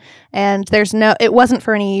done. And it wasn't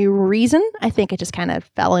for any reason. I think it just kind of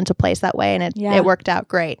fell into place that way, and Yeah. it worked out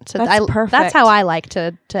great. So That's That's perfect. how I like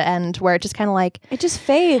to end, where it just kind of like, It just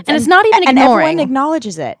fades. and it's not even and ignoring. everyone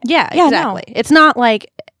acknowledges it. Yeah, Yeah, exactly. It's not like,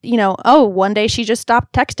 oh, one day she just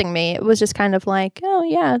stopped texting me. It was just kind of like, oh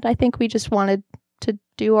yeah, I think we just wanted to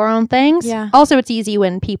do our own things. Yeah. Also, it's easy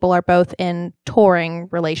when people are both in touring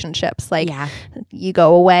relationships. Like Yeah. you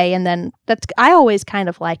go away, and then I always kind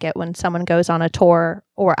of like it when someone goes on a tour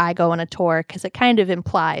or I go on a tour, because it kind of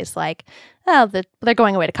implies like, oh, they're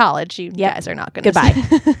going away to college. You Yep. guys are not going Goodbye.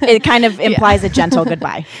 It kind of implies a gentle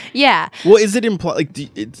goodbye. Yeah. Well, is it implied? Like,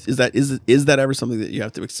 is that ever something that you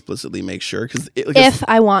have to explicitly make sure? Because If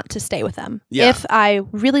I want to stay with them. Yeah. If I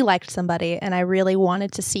really liked somebody and I really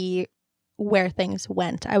wanted to see where things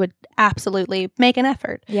went, I would absolutely make an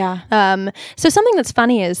effort. Yeah. So something that's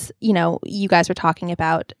funny is, you guys were talking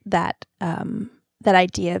about that that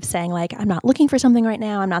idea of saying like, I'm not looking for something right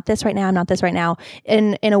now, I'm not this right now, I'm not this right now,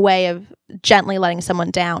 in a way of gently letting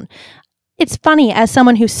someone down. It's funny, as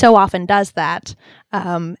someone who so often does that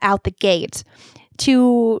out the gate,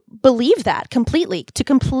 to believe that completely, to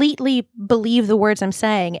completely believe the words I'm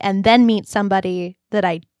saying, and then meet somebody that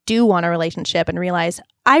I do want a relationship and realize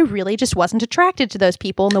I really just wasn't attracted to those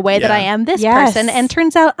people in the way that I am this Yes. person. And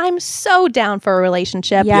turns out I'm so down for a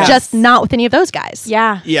relationship, Yes. just not with any of those guys.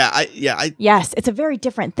 Yeah. I Yes. It's a very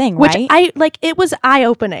different thing, Which right? it was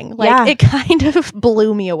eye-opening. Like, Yeah. it kind of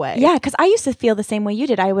blew me away. Yeah, because I used to feel the same way you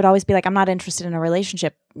did. I would always be like, I'm not interested in a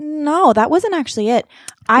relationship. No, that wasn't actually it.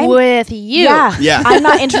 With you. Yeah. I'm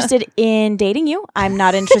not interested in dating you. I'm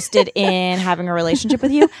not interested in having a relationship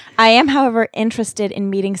with you. I am, however, interested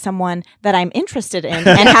in meeting someone that I'm interested in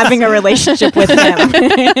and having a relationship with him.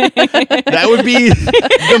 That would be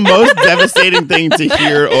the most devastating thing to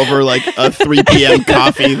hear over like a 3 p.m.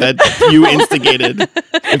 coffee that you instigated.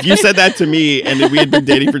 If you said that to me and we had been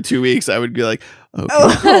dating for 2 weeks, I would be like,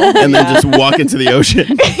 okay, and then just walk into the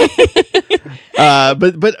ocean.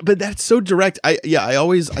 But that's so direct. I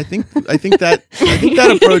think that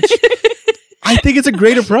approach. I think it's a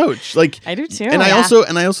great approach. Like I do too. And I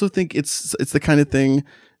also think it's the kind of thing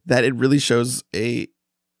that it really shows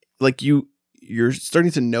you're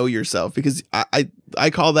starting to know yourself, because I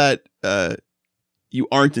call that you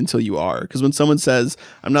aren't until you are. Because when someone says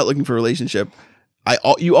I'm not looking for a relationship,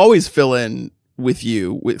 you always fill in with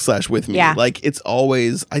you with me. Yeah. Like it's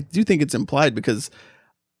always, I do think it's implied, because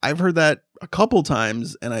I've heard that a couple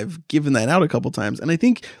times and I've given that out a couple times. And I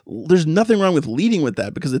think there's nothing wrong with leading with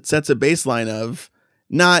that, because it sets a baseline of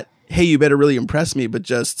not, hey, you better really impress me, but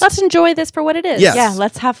just Let's enjoy this for what it is. Yes. Yeah,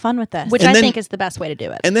 let's have fun with this. Which And I then- think is the best way to do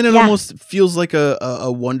it. and then it Yeah. almost feels like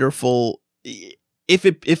a wonderful,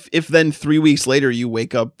 if then 3 weeks later you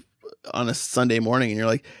wake up on a Sunday morning and you're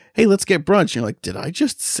like, hey, let's get brunch. And you're like, did I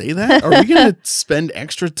just say that? Are we going to spend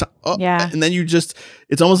extra time? Oh. Yeah. And then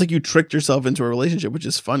it's almost like you tricked yourself into a relationship, which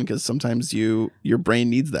is fun, because sometimes your brain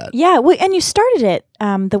needs that. Yeah, well, and you started it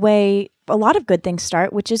the way a lot of good things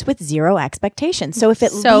start, which is with zero expectations. So if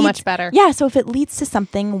it much better. Yeah, so if it leads to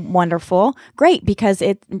something wonderful, great, because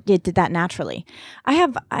it did that naturally. I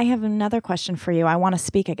have another question for you. I want to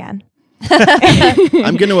speak again.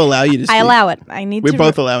 I'm going to allow you to speak. I allow it. I need We're to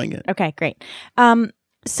both allowing it. Okay, great.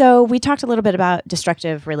 So we talked a little bit about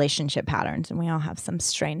destructive relationship patterns, and we all have some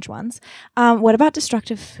strange ones. What about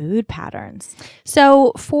destructive food patterns?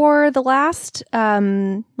 So for the last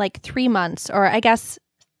 3 months, or I guess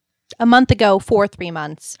a month ago for 3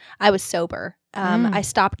 months, I was sober. I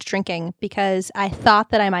stopped drinking because I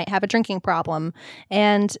thought that I might have a drinking problem,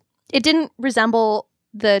 and it didn't resemble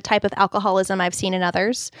the type of alcoholism I've seen in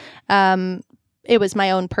others. It was my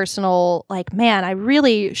own personal, man, I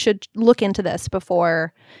really should look into this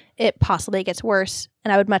before it possibly gets worse.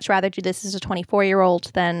 And I would much rather do this as a 24-year-old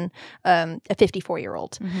than a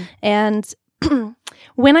 54-year-old. Mm-hmm. And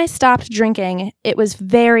when I stopped drinking, it was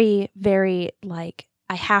very, very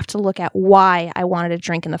I have to look at why I wanted to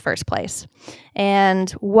drink in the first place. And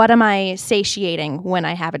what am I satiating when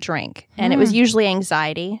I have a drink? And it was usually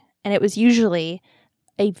anxiety, and it was usually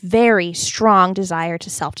a very strong desire to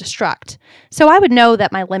self-destruct. So I would know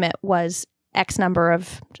that my limit was X number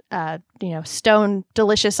of, Stone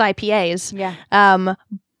Delicious IPAs. Yeah. And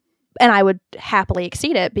I would happily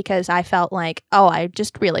exceed it because I felt like, I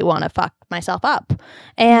just really want to fuck myself up.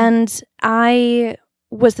 And I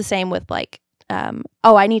was the same with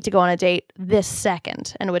I need to go on a date this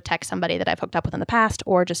second, and would text somebody that I've hooked up with in the past,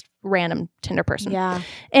 or just random Tinder person. Yeah.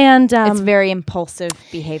 And It's very impulsive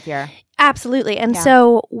behavior. absolutely. And Yeah.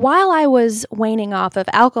 so while I was waning off of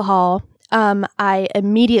alcohol, I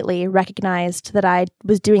immediately recognized that I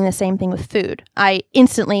was doing the same thing with food. I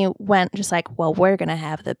instantly went just we're going to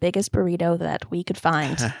have the biggest burrito that we could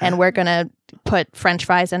find, and we're going to put French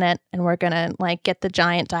fries in it, and we're going to get the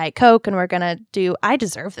giant Diet Coke, and we're going to do, I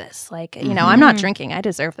deserve this. I'm not drinking. I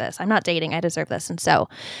deserve this. I'm not dating. I deserve this. And so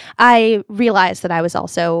I realized that I was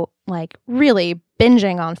also really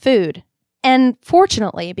binging on food. And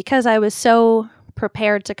fortunately, because I was so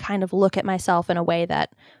prepared to kind of look at myself in a way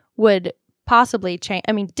that would possibly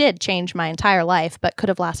did change my entire life, but could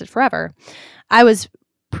have lasted forever, I was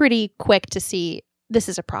pretty quick to see this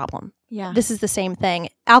is a problem. Yeah. This is the same thing.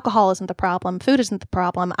 Alcohol isn't the problem. Food isn't the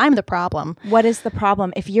problem. I'm the problem. What is the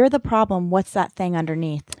problem? If you're the problem, what's that thing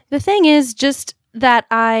underneath? The thing is just that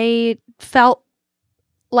I felt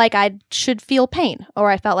like I should feel pain, or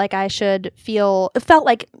I felt like it felt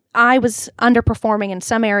like I was underperforming in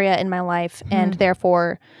some area in my life, and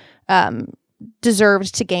therefore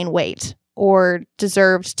deserved to gain weight or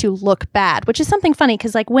deserved to look bad, which is something funny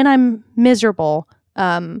because when I'm miserable,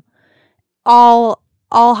 all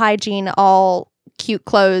hygiene, all cute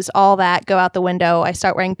clothes, all that go out the window. I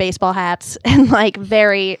start wearing baseball hats and like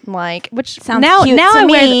very like, which Sounds now cute now to I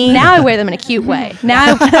wear me. now I wear them in a cute way.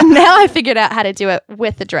 Now I figured out how to do it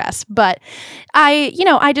with the dress. But I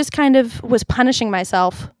just kind of was punishing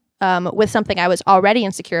myself with something I was already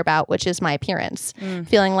insecure about, which is my appearance.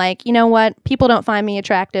 Feeling like, you know what, people don't find me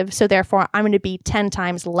attractive, so therefore I'm going to be 10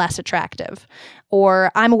 times less attractive.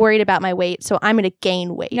 Or I'm worried about my weight, so I'm going to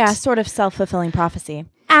gain weight. Yeah, sort of self-fulfilling prophecy.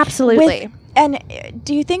 Absolutely.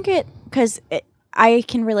 Do you think because I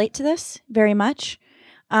can relate to this very much.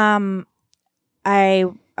 I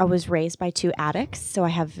was raised by 2 addicts, so I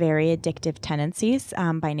have very addictive tendencies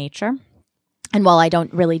by nature. And while I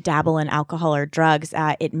don't really dabble in alcohol or drugs,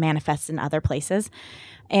 it manifests in other places.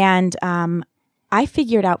 And I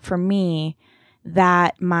figured out for me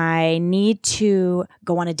that my need to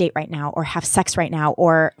go on a date right now or have sex right now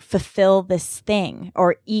or fulfill this thing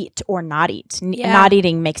or eat or not eat. Not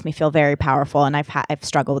eating makes me feel very powerful, and I've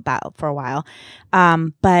struggled with that for a while.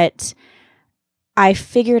 But I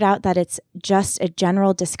figured out that it's just a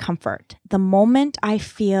general discomfort. The moment I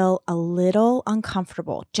feel a little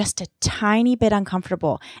uncomfortable, just a tiny bit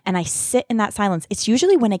uncomfortable, and I sit in that silence, it's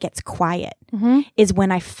usually when it gets quiet, is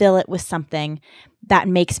when I fill it with something that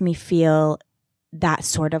makes me feel that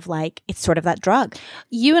sort of like, it's sort of that drug.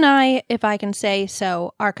 You and I, if I can say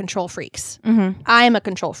so, are control freaks. I am a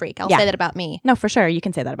control freak. I'll say that about me. No, for sure. You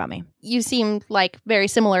can say that about me. You seem like very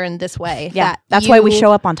similar in this way. Yeah, that's why we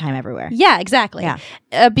show up on time everywhere. Yeah, exactly.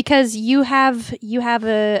 Yeah. Because you have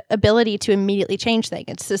a ability to immediately change things.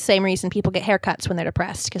 It's the same reason people get haircuts when they're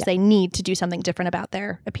depressed, because they need to do something different about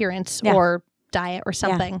their appearance or diet or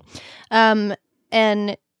something.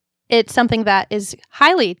 And it's something that is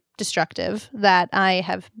highly destructive that I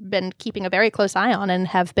have been keeping a very close eye on, and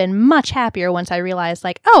have been much happier once I realized,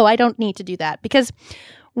 like, oh, I don't need to do that. Because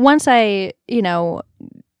once I,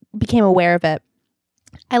 became aware of it,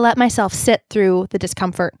 I let myself sit through the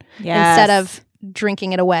discomfort instead of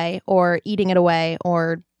drinking it away or eating it away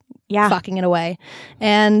or fucking it away.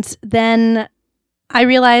 And then I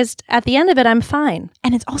realized at the end of it, I'm fine.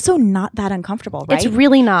 And it's also not that uncomfortable, right? It's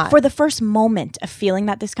really not. For the first moment of feeling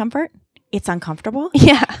that discomfort, it's uncomfortable.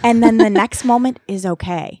 Yeah. And then the next moment is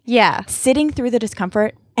okay. Yeah. Sitting through the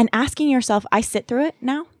discomfort and asking yourself, I sit through it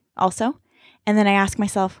now also. And then I ask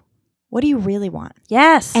myself, what do you really want?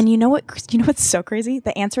 Yes. And you know what's so crazy?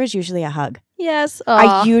 The answer is usually a hug. Yes.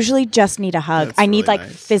 I usually just need a hug. That's I need really like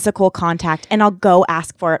nice. Physical contact, and I'll go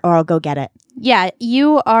ask for it or I'll go get it. Yeah.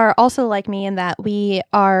 You are also like me in that we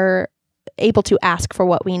are able to ask for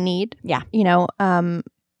what we need. Yeah.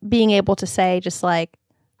 Being able to say just like,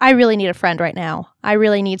 I really need a friend right now. I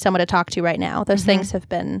really need someone to talk to right now. Those things have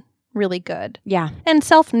been really good. Yeah. And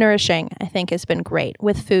self-nourishing, I think, has been great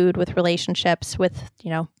with food, with relationships, with,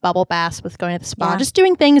 bubble baths, with going to the spa, just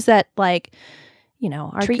doing things that like,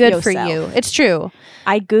 are Treat good for yourself. you. It's true.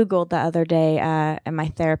 I Googled the other day, and my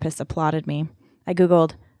therapist applauded me. I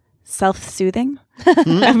Googled self-soothing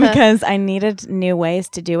because I needed new ways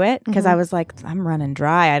to do it, because I was like, I'm running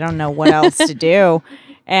dry. I don't know what else to do.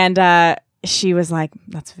 And she was like,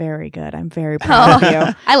 that's very good. I'm very proud of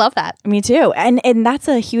you. I love that. Me too. And that's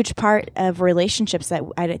a huge part of relationships that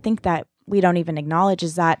I think that we don't even acknowledge,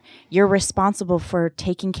 is that you're responsible for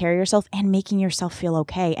taking care of yourself and making yourself feel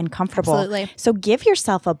okay and comfortable. Absolutely. So give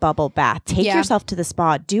yourself a bubble bath. Take yourself to the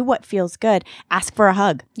spa. Do what feels good. Ask for a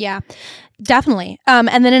hug. Yeah, definitely.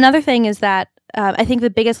 And then another thing is that I think the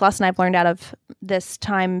biggest lesson I've learned out of this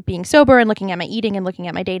time being sober and looking at my eating and looking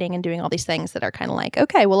at my dating and doing all these things that are kind of like,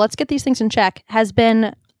 okay, well, let's get these things in check, has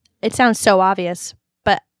been, it sounds so obvious,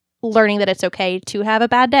 but learning that it's okay to have a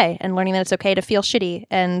bad day, and learning that it's okay to feel shitty,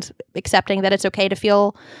 and accepting that it's okay to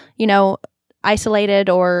feel, isolated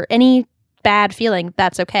or any bad feeling.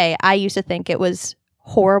 That's okay. I used to think it was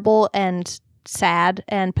horrible and sad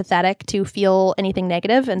and pathetic to feel anything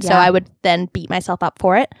negative. And so I would then beat myself up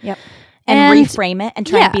for it. Yep. And reframe it and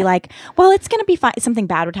try to be like, well, it's going to be fine. Something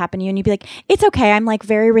bad would happen to you. And you'd be like, it's okay. I'm like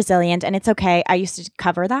very resilient and it's okay. I used to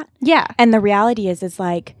cover that. Yeah. And the reality is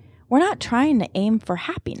like, we're not trying to aim for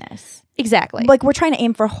happiness. Exactly. Like we're trying to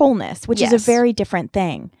aim for wholeness, which is a very different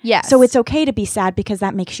thing. Yes. So it's okay to be sad because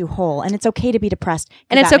that makes you whole. And it's okay to be depressed.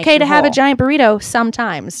 And it's okay to have a giant burrito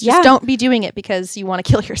sometimes. Just don't be doing it because you want to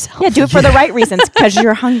kill yourself. Yeah, do it for the right reasons, because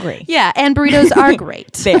you're hungry. Yeah, and burritos are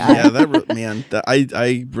great. They are. Yeah, that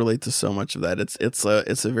I relate to so much of that.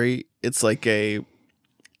 It's like a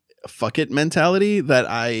fuck it mentality that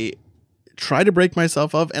I try to break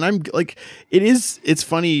myself of, and I'm like, it's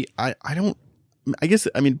funny. I guess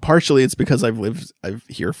partially it's because I've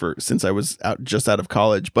here since I was out of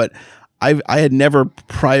college, but I had never,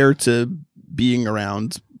 prior to being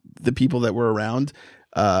around the people that were around,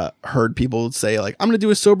 heard people say like, I'm gonna do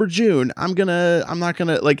a sober June. I'm not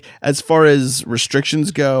gonna, like, as far as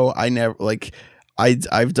restrictions go, I never, like,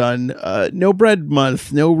 I've done no bread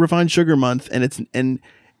month, no refined sugar month, and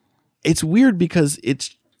it's weird because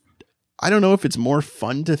I don't know if it's more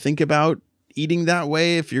fun to think about eating that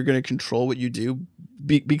way if you're going to control what you do,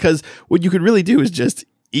 because what you could really do is just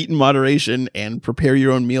eat in moderation and prepare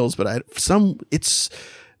your own meals. But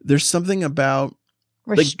there's something about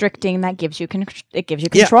restricting that gives you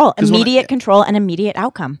control, immediate control, and immediate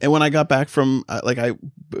outcome. And when I got back from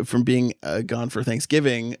from being gone for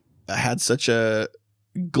Thanksgiving, I had such a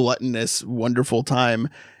gluttonous, wonderful time,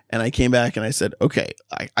 and I came back and I said, okay,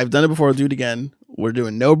 I've done it before, I'll do it again. We're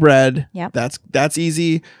doing no bread. Yep. That's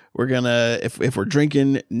easy. We're gonna, if we're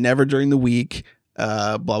drinking, never during the week.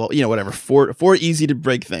 Blah blah, whatever. Four easy to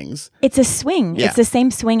break things. It's a swing. Yeah. It's the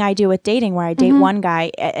same swing I do with dating, where I date one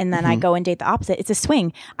guy and then I go and date the opposite. It's a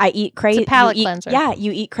swing. I eat crazy. It's a palate cleanser. Yeah,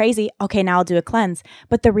 you eat crazy. Okay, now I'll do a cleanse.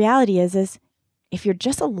 But the reality is if you're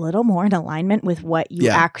just a little more in alignment with what you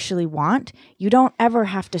actually want, you don't ever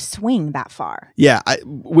have to swing that far. Yeah,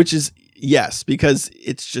 which is yes, because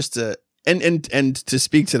it's just and to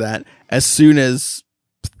speak to that, as soon as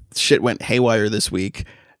shit went haywire this week.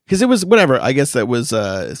 Because it was whatever, I guess that was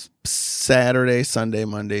Saturday, Sunday,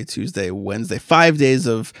 Monday, Tuesday, Wednesday, 5 days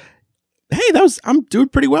of, hey, I'm doing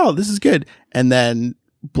pretty well. This is good. And then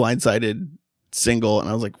blindsided single. And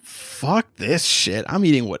I was like, fuck this shit. I'm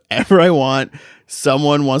eating whatever I want.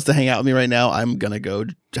 Someone wants to hang out with me right now. I'm going to go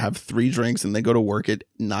have 3 drinks and then go to work at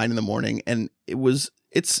 9 a.m. And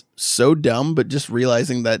it's so dumb, but just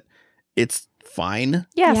realizing that it's fine.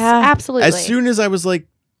 Yes, Yeah. absolutely. As soon as I was like,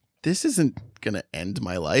 this isn't gonna end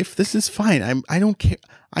my life. This is fine. I don't care.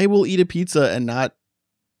 I will eat a pizza and not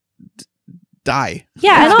die.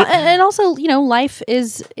 Yeah, and also, life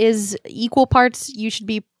is equal parts. You should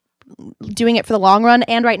be doing it for the long run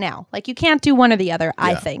and right now. Like, you can't do one or the other.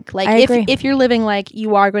 I think. Like, I agree. if you're living like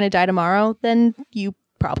you are going to die tomorrow, then you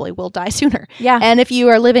probably will die sooner. Yeah. And if you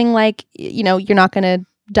are living like you're not going to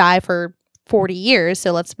die for 40 years,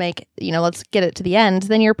 so let's get it to the end,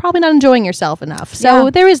 then you're probably not enjoying yourself enough. So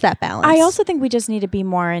there is that balance. I also think we just need to be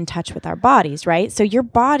more in touch with our bodies, right? So your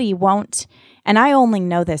body won't, and I only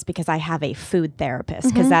know this because I have a food therapist,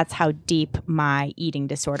 because that's how deep my eating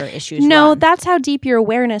disorder issues run. That's how deep your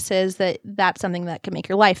awareness is, that's something that can make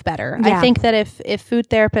your life better. Yeah. I think that if food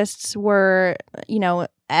therapists were,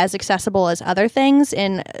 as accessible as other things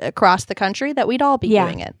across the country, that we'd all be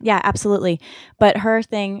doing it. Yeah, absolutely. But her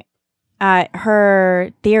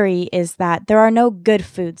theory is that there are no good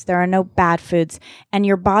foods, there are no bad foods, and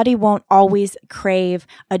your body won't always crave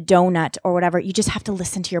a donut or whatever. You just have to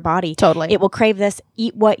listen to your body. Totally. It will crave this.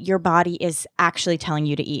 Eat what your body is actually telling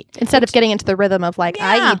you to eat. Instead of getting into the rhythm of like,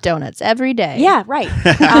 I eat donuts every day. Yeah, right.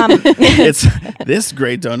 It's this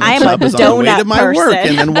great donut I am shop a is on the way donut to my work, person.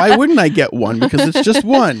 and then why wouldn't I get one? Because it's just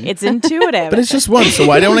one. It's intuitive. But it's just one, so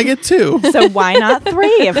why don't I get 2? So why not 3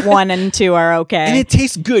 if 1 and 2 are okay? And it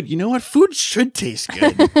tastes good. You know what? Food should taste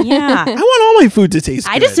good. Yeah. I want all my food to taste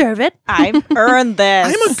good. I deserve it. I've earned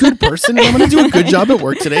this. I'm a good person, and I'm going to do a good job at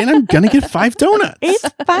work today, and I'm going to get 5 donuts. It's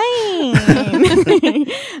fine.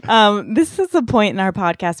 This is a point in our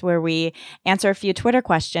podcast where we answer a few Twitter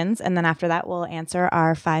questions, and then after that, we'll answer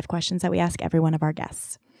our 5 questions that we ask every one of our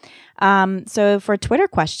guests. So for Twitter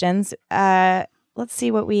questions, let's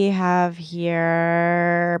see what we have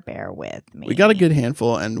here. Bear with me. We got a good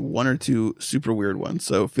handful and 1 or 2 super weird ones,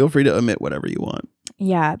 so feel free to omit whatever you want.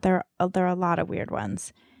 Yeah, there are a lot of weird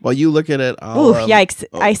ones. While you look at it, Ooh, yikes!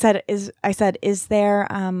 Oh. I said, is there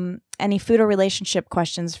any food or relationship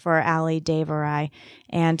questions for Allie, Dave, or I?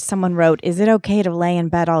 And someone wrote, "Is it okay to lay in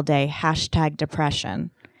bed all day?" #depression.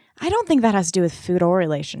 I don't think that has to do with food or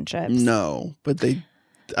relationships. No, but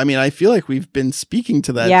I feel like we've been speaking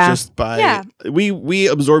to that just by we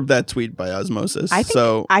absorbed that tweet by osmosis. I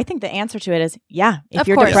think the answer to it is if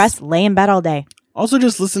you're depressed, lay in bed all day. Also,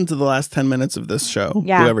 just listen to the last 10 minutes of this show.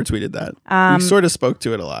 Yeah. Whoever tweeted that, we sort of spoke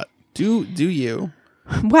to it a lot. Do you?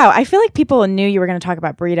 Wow, I feel like people knew you were going to talk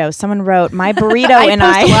about burritos. Someone wrote, "My burrito and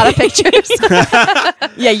I." I post a lot of pictures.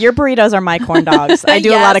 Yeah, your burritos are my corn dogs. I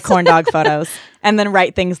do a lot of corn dog photos, and then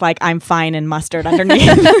write things like "I'm fine" and mustard underneath.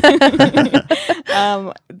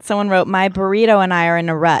 Someone wrote, "My burrito and I are in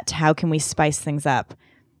a rut. How can we spice things up?"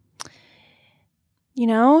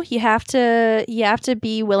 You have to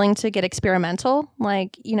be willing to get experimental.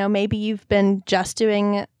 Like, maybe you've been just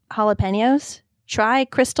doing jalapenos. Try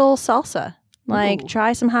crystal salsa. Like,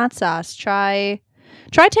 try some hot sauce. Try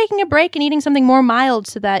taking a break and eating something more mild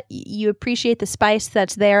so that you appreciate the spice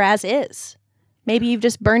that's there as is. Maybe you've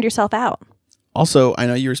just burned yourself out. Also, I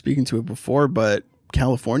know you were speaking to it before, but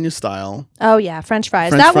California style. Oh yeah, French fries.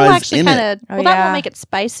 French That will fries actually in kind it. of Oh, that yeah. will make it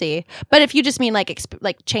spicy. But if you just mean like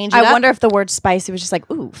change it I up, wonder if the word spicy was just like,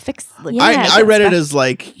 ooh, fix. Like, Yeah, I read it spicy. as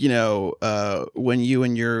like, you know, when you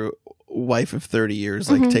and your wife of 30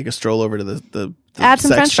 years like take a stroll over to the Add some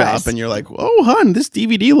sex French shop fries. and you're like, oh hun, this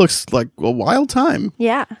DVD looks like a wild time.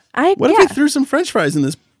 yeah, What if we threw some French fries in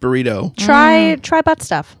this burrito? try butt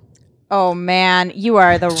stuff. Oh man, you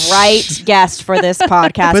are the right guest for this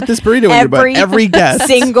podcast. Put this burrito in your butt. Every guest.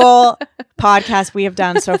 single podcast we have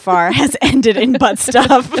done so far has ended in butt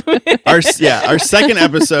stuff. Our second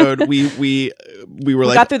episode, we were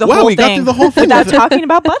like, got through the wow, whole we got thing through the whole thing without with it. talking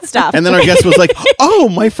about butt stuff. And then our guest was like, oh,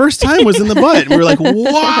 my first time was in the butt. And we were like,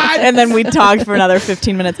 what? And then we talked for another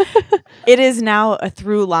 15 minutes. It is now a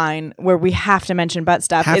through line where we have to mention butt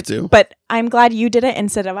stuff. Have to. But I'm glad you did it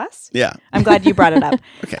instead of us. Yeah. I'm glad you brought it up.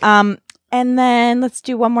 Okay. And then let's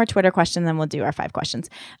do one more Twitter question, then we'll do our 5 questions.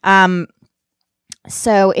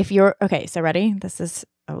 So if you're okay, so ready? This is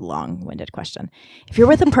a long-winded question. If you're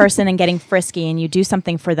with a person and getting frisky and you do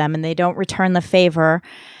something for them and they don't return the favor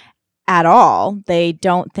at all, they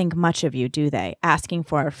don't think much of you, do they? Asking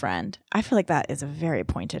for a friend. I feel like that is a very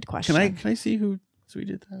pointed question. Can I see who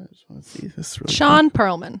tweeted that? I just want to see this really Sean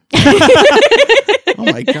Perlman. quick. Oh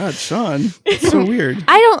my God, Sean. It's so weird.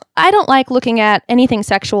 I don't like looking at anything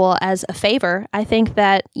sexual as a favor. I think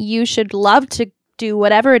that you should love to do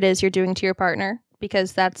whatever it is you're doing to your partner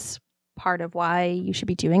because that's part of why you should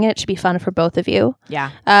be doing it. It should be fun for both of you.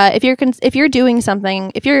 Yeah. If you're doing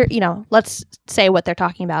something, if you're, let's say what they're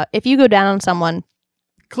talking about. If you go down on someone,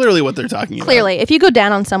 Clearly what they're talking about. if you go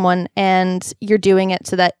down on someone and you're doing it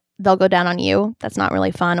so that they'll go down on you, that's not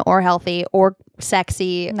really fun or healthy or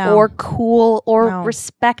sexy No. or cool or No.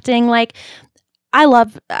 respecting. Like, I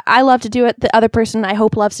love to do it. The other person I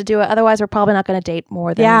hope loves to do it. Otherwise, we're probably not going to date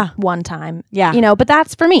more than one time. Yeah. But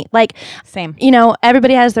that's for me. Like, Same.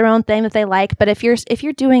 everybody has their own thing that they like. But if you're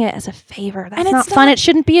doing it as a favor, that's And it's not fun. not- It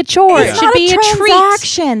shouldn't be a chore. It It's should not be a a treat.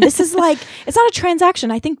 transaction. This is like, it's not a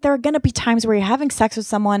transaction. I think there are going to be times where you're having sex with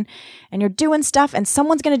someone and you're doing stuff and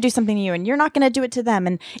someone's going to do something to you and you're not going to do it to them.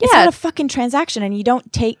 And it's Yeah. not a fucking transaction and you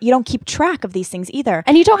don't keep track of these things either.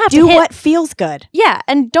 And you don't have do to hit, what feels good. Yeah,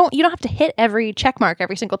 and you don't have to hit every check mark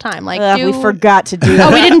every single time. Like, We forgot to do Oh,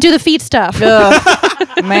 that. we didn't do the feet stuff.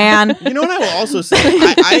 Ugh, man. You know what I will also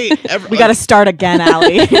say? We got to start again,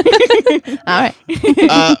 Allie. All right.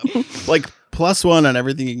 like +1 on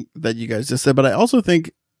everything that you guys just said, but I also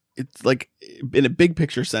think it's like in a big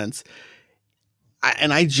picture sense.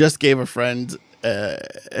 I just gave a friend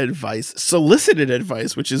solicited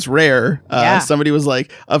advice, which is rare. Yeah. Somebody was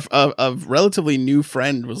like, a relatively new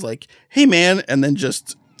friend was like, "Hey, man," and then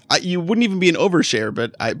just you wouldn't even be an overshare,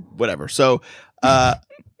 but whatever. So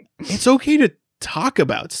it's okay to talk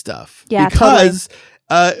about stuff. Yeah, because.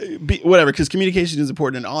 Whatever, because communication is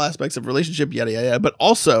important in all aspects of relationship, yada, yada, yada, but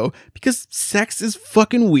also because sex is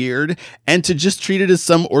fucking weird, and to just treat it as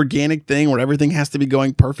some organic thing where everything has to be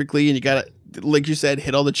going perfectly and you gotta, like you said,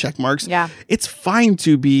 hit all the check marks. Yeah. It's fine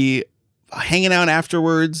to be hanging out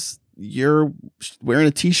afterwards. You're wearing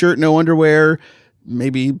a t-shirt, no underwear.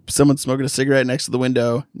 Maybe someone's smoking a cigarette next to the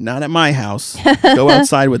window. Not at my house. Go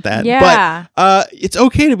outside with that. Yeah. But it's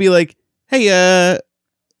okay to be like, hey,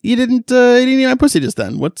 you didn't eat my pussy just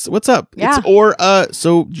then. What's up? Yeah.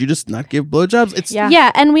 So you just not give blowjobs? It's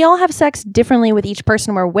Yeah, and we all have sex differently with each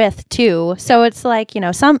person we're with too. So it's like,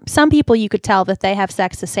 some people you could tell that they have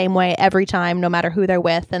sex the same way every time, no matter who they're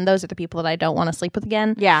with, and those are the people that I don't want to sleep with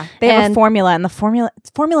again. Yeah. They have And- a formula, and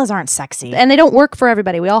formulas aren't sexy. And they don't work for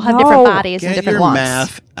everybody. We all have different No. bodies and get different your wants.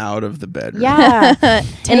 math out of the bedroom. yeah.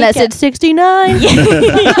 Unless it. it's 69.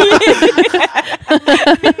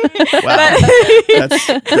 Wow. That's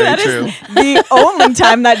very true. The only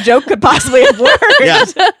time that joke could possibly have worked. Yeah.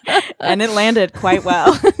 And it landed quite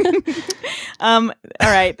well. All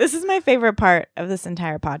right. This is my favorite part of this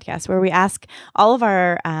entire podcast, where we ask all of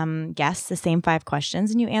our guests the same 5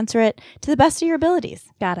 questions and you answer it to the best of your abilities.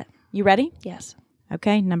 Got it. You ready? Yes.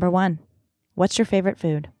 Okay. Number 1. What's your favorite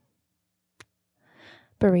food?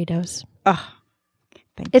 Burritos. Oh,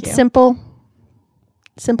 thank It's you. simple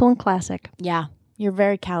and classic. Yeah. You're a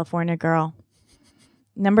very California girl.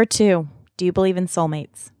 Number 2. Do you believe in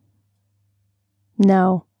soulmates?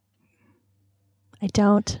 No, I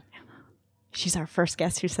don't. She's our first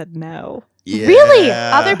guest who said no. Yeah. Really?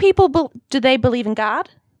 Other people, do they believe in God?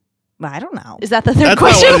 Well, I don't know. Is that the third That's not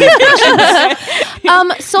question? one of the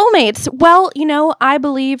questions. Soulmates. Well, I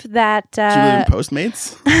believe that. Do you believe in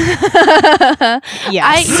Postmates?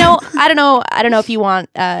 Yes. I don't know if you want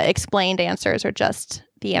explained answers or just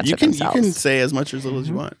the answer You can themselves. say as much or as little as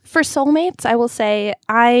you want. For soulmates, I will say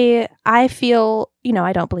I feel,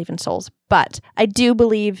 I don't believe in souls, but I do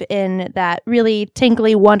believe in that really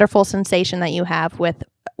tingly, wonderful sensation that you have with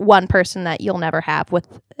one person that you'll never have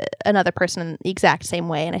with another person in the exact same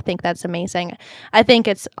way. And I think that's amazing. I think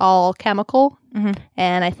it's all chemical.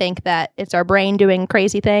 And I think that it's our brain doing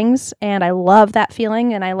crazy things. And I love that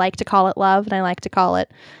feeling. And I like to call it love. And I like to call it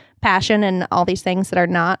passion and all these things that are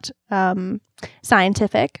not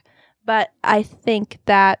scientific. But I think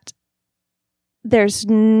that there's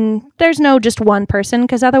no just one person,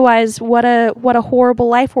 because otherwise what a horrible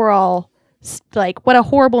life we're all like, what a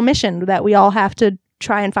horrible mission that we all have to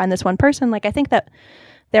try and find this one person. Like, I think that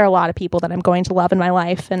there are a lot of people that I'm going to love in my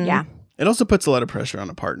life. And Yeah. It also puts a lot of pressure on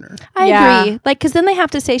a partner. I Yeah. agree. Like, because then they have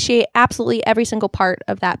to satiate absolutely every single part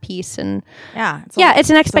of that piece. And Yeah. it's an a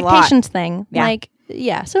lot. expectations thing. Yeah. Like,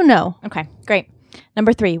 so no. Okay, great.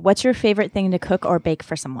 Number 3, what's your favorite thing to cook or bake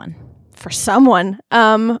for someone? For someone.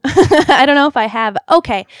 I don't know if I have.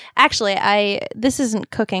 Okay. Actually, this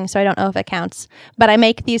isn't cooking, so I don't know if it counts. But I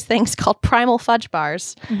make these things called primal fudge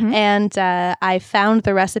bars. And I found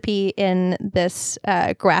the recipe in this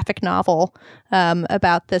graphic novel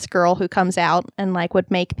about this girl who comes out and like would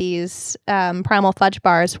make these primal fudge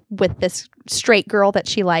bars with this straight girl that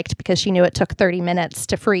she liked, because she knew it took 30 minutes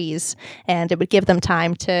to freeze and it would give them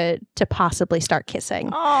time to possibly start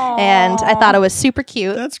kissing. And I thought it was super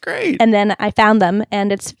cute. That's great. And then I found them,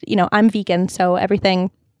 and it's, I'm vegan, so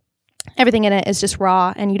everything in it is just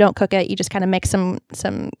raw, and you don't cook it. You just kind of mix some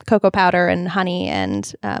cocoa powder and honey, and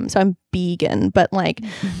so I'm vegan, but like,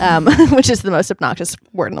 which is the most obnoxious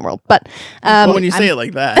word in the world. But well, when you say it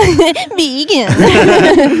like that,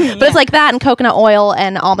 vegan, but it's like that, and coconut oil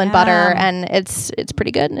and almond butter, and it's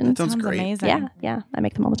pretty good. And that sounds great. Amazing. yeah, I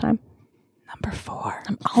make them all the time. Number 4.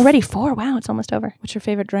 I'm already 4. Wow, it's almost over. What's your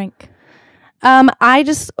favorite drink?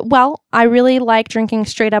 I really like drinking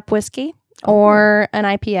straight up whiskey or an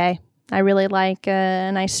IPA. I really like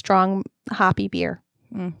a nice strong hoppy beer.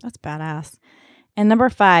 That's badass. And number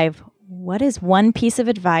 5, what is one piece of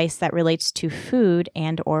advice that relates to food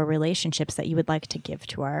and or relationships that you would like to give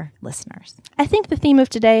to our listeners? I think the theme of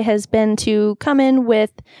today has been to come in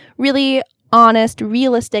with really honest,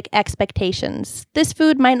 realistic expectations. This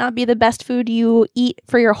food might not be the best food you eat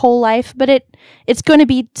for your whole life, but it's going to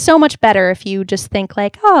be so much better if you just think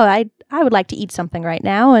like, oh, I would like to eat something right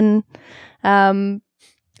now, and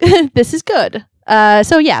this is good.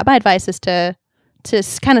 So yeah, my advice is to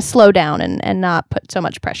kind of slow down and not put so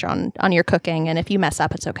much pressure on your cooking, and if you mess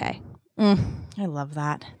up, it's okay. I love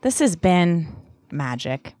that. This has been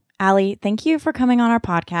magic. Allie, thank you for coming on our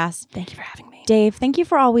podcast. Thank you for having me. Dave, thank you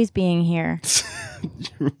for always being here.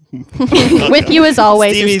 With you as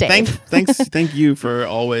always, Stevie, is Dave. thank you for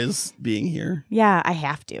always being here. Yeah, I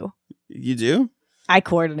have to. You do? I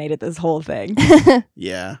coordinated this whole thing.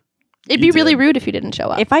 Yeah. It'd You be really did. rude if you didn't show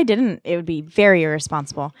up. If I didn't, it would be very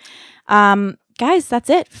irresponsible. Guys,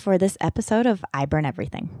 that's it for this episode of I Burn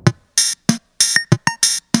Everything.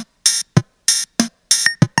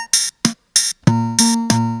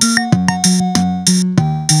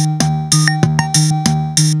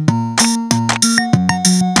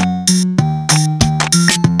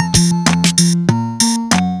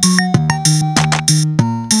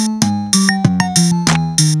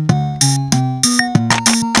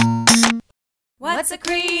 What's a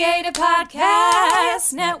Creative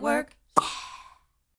Podcast Network?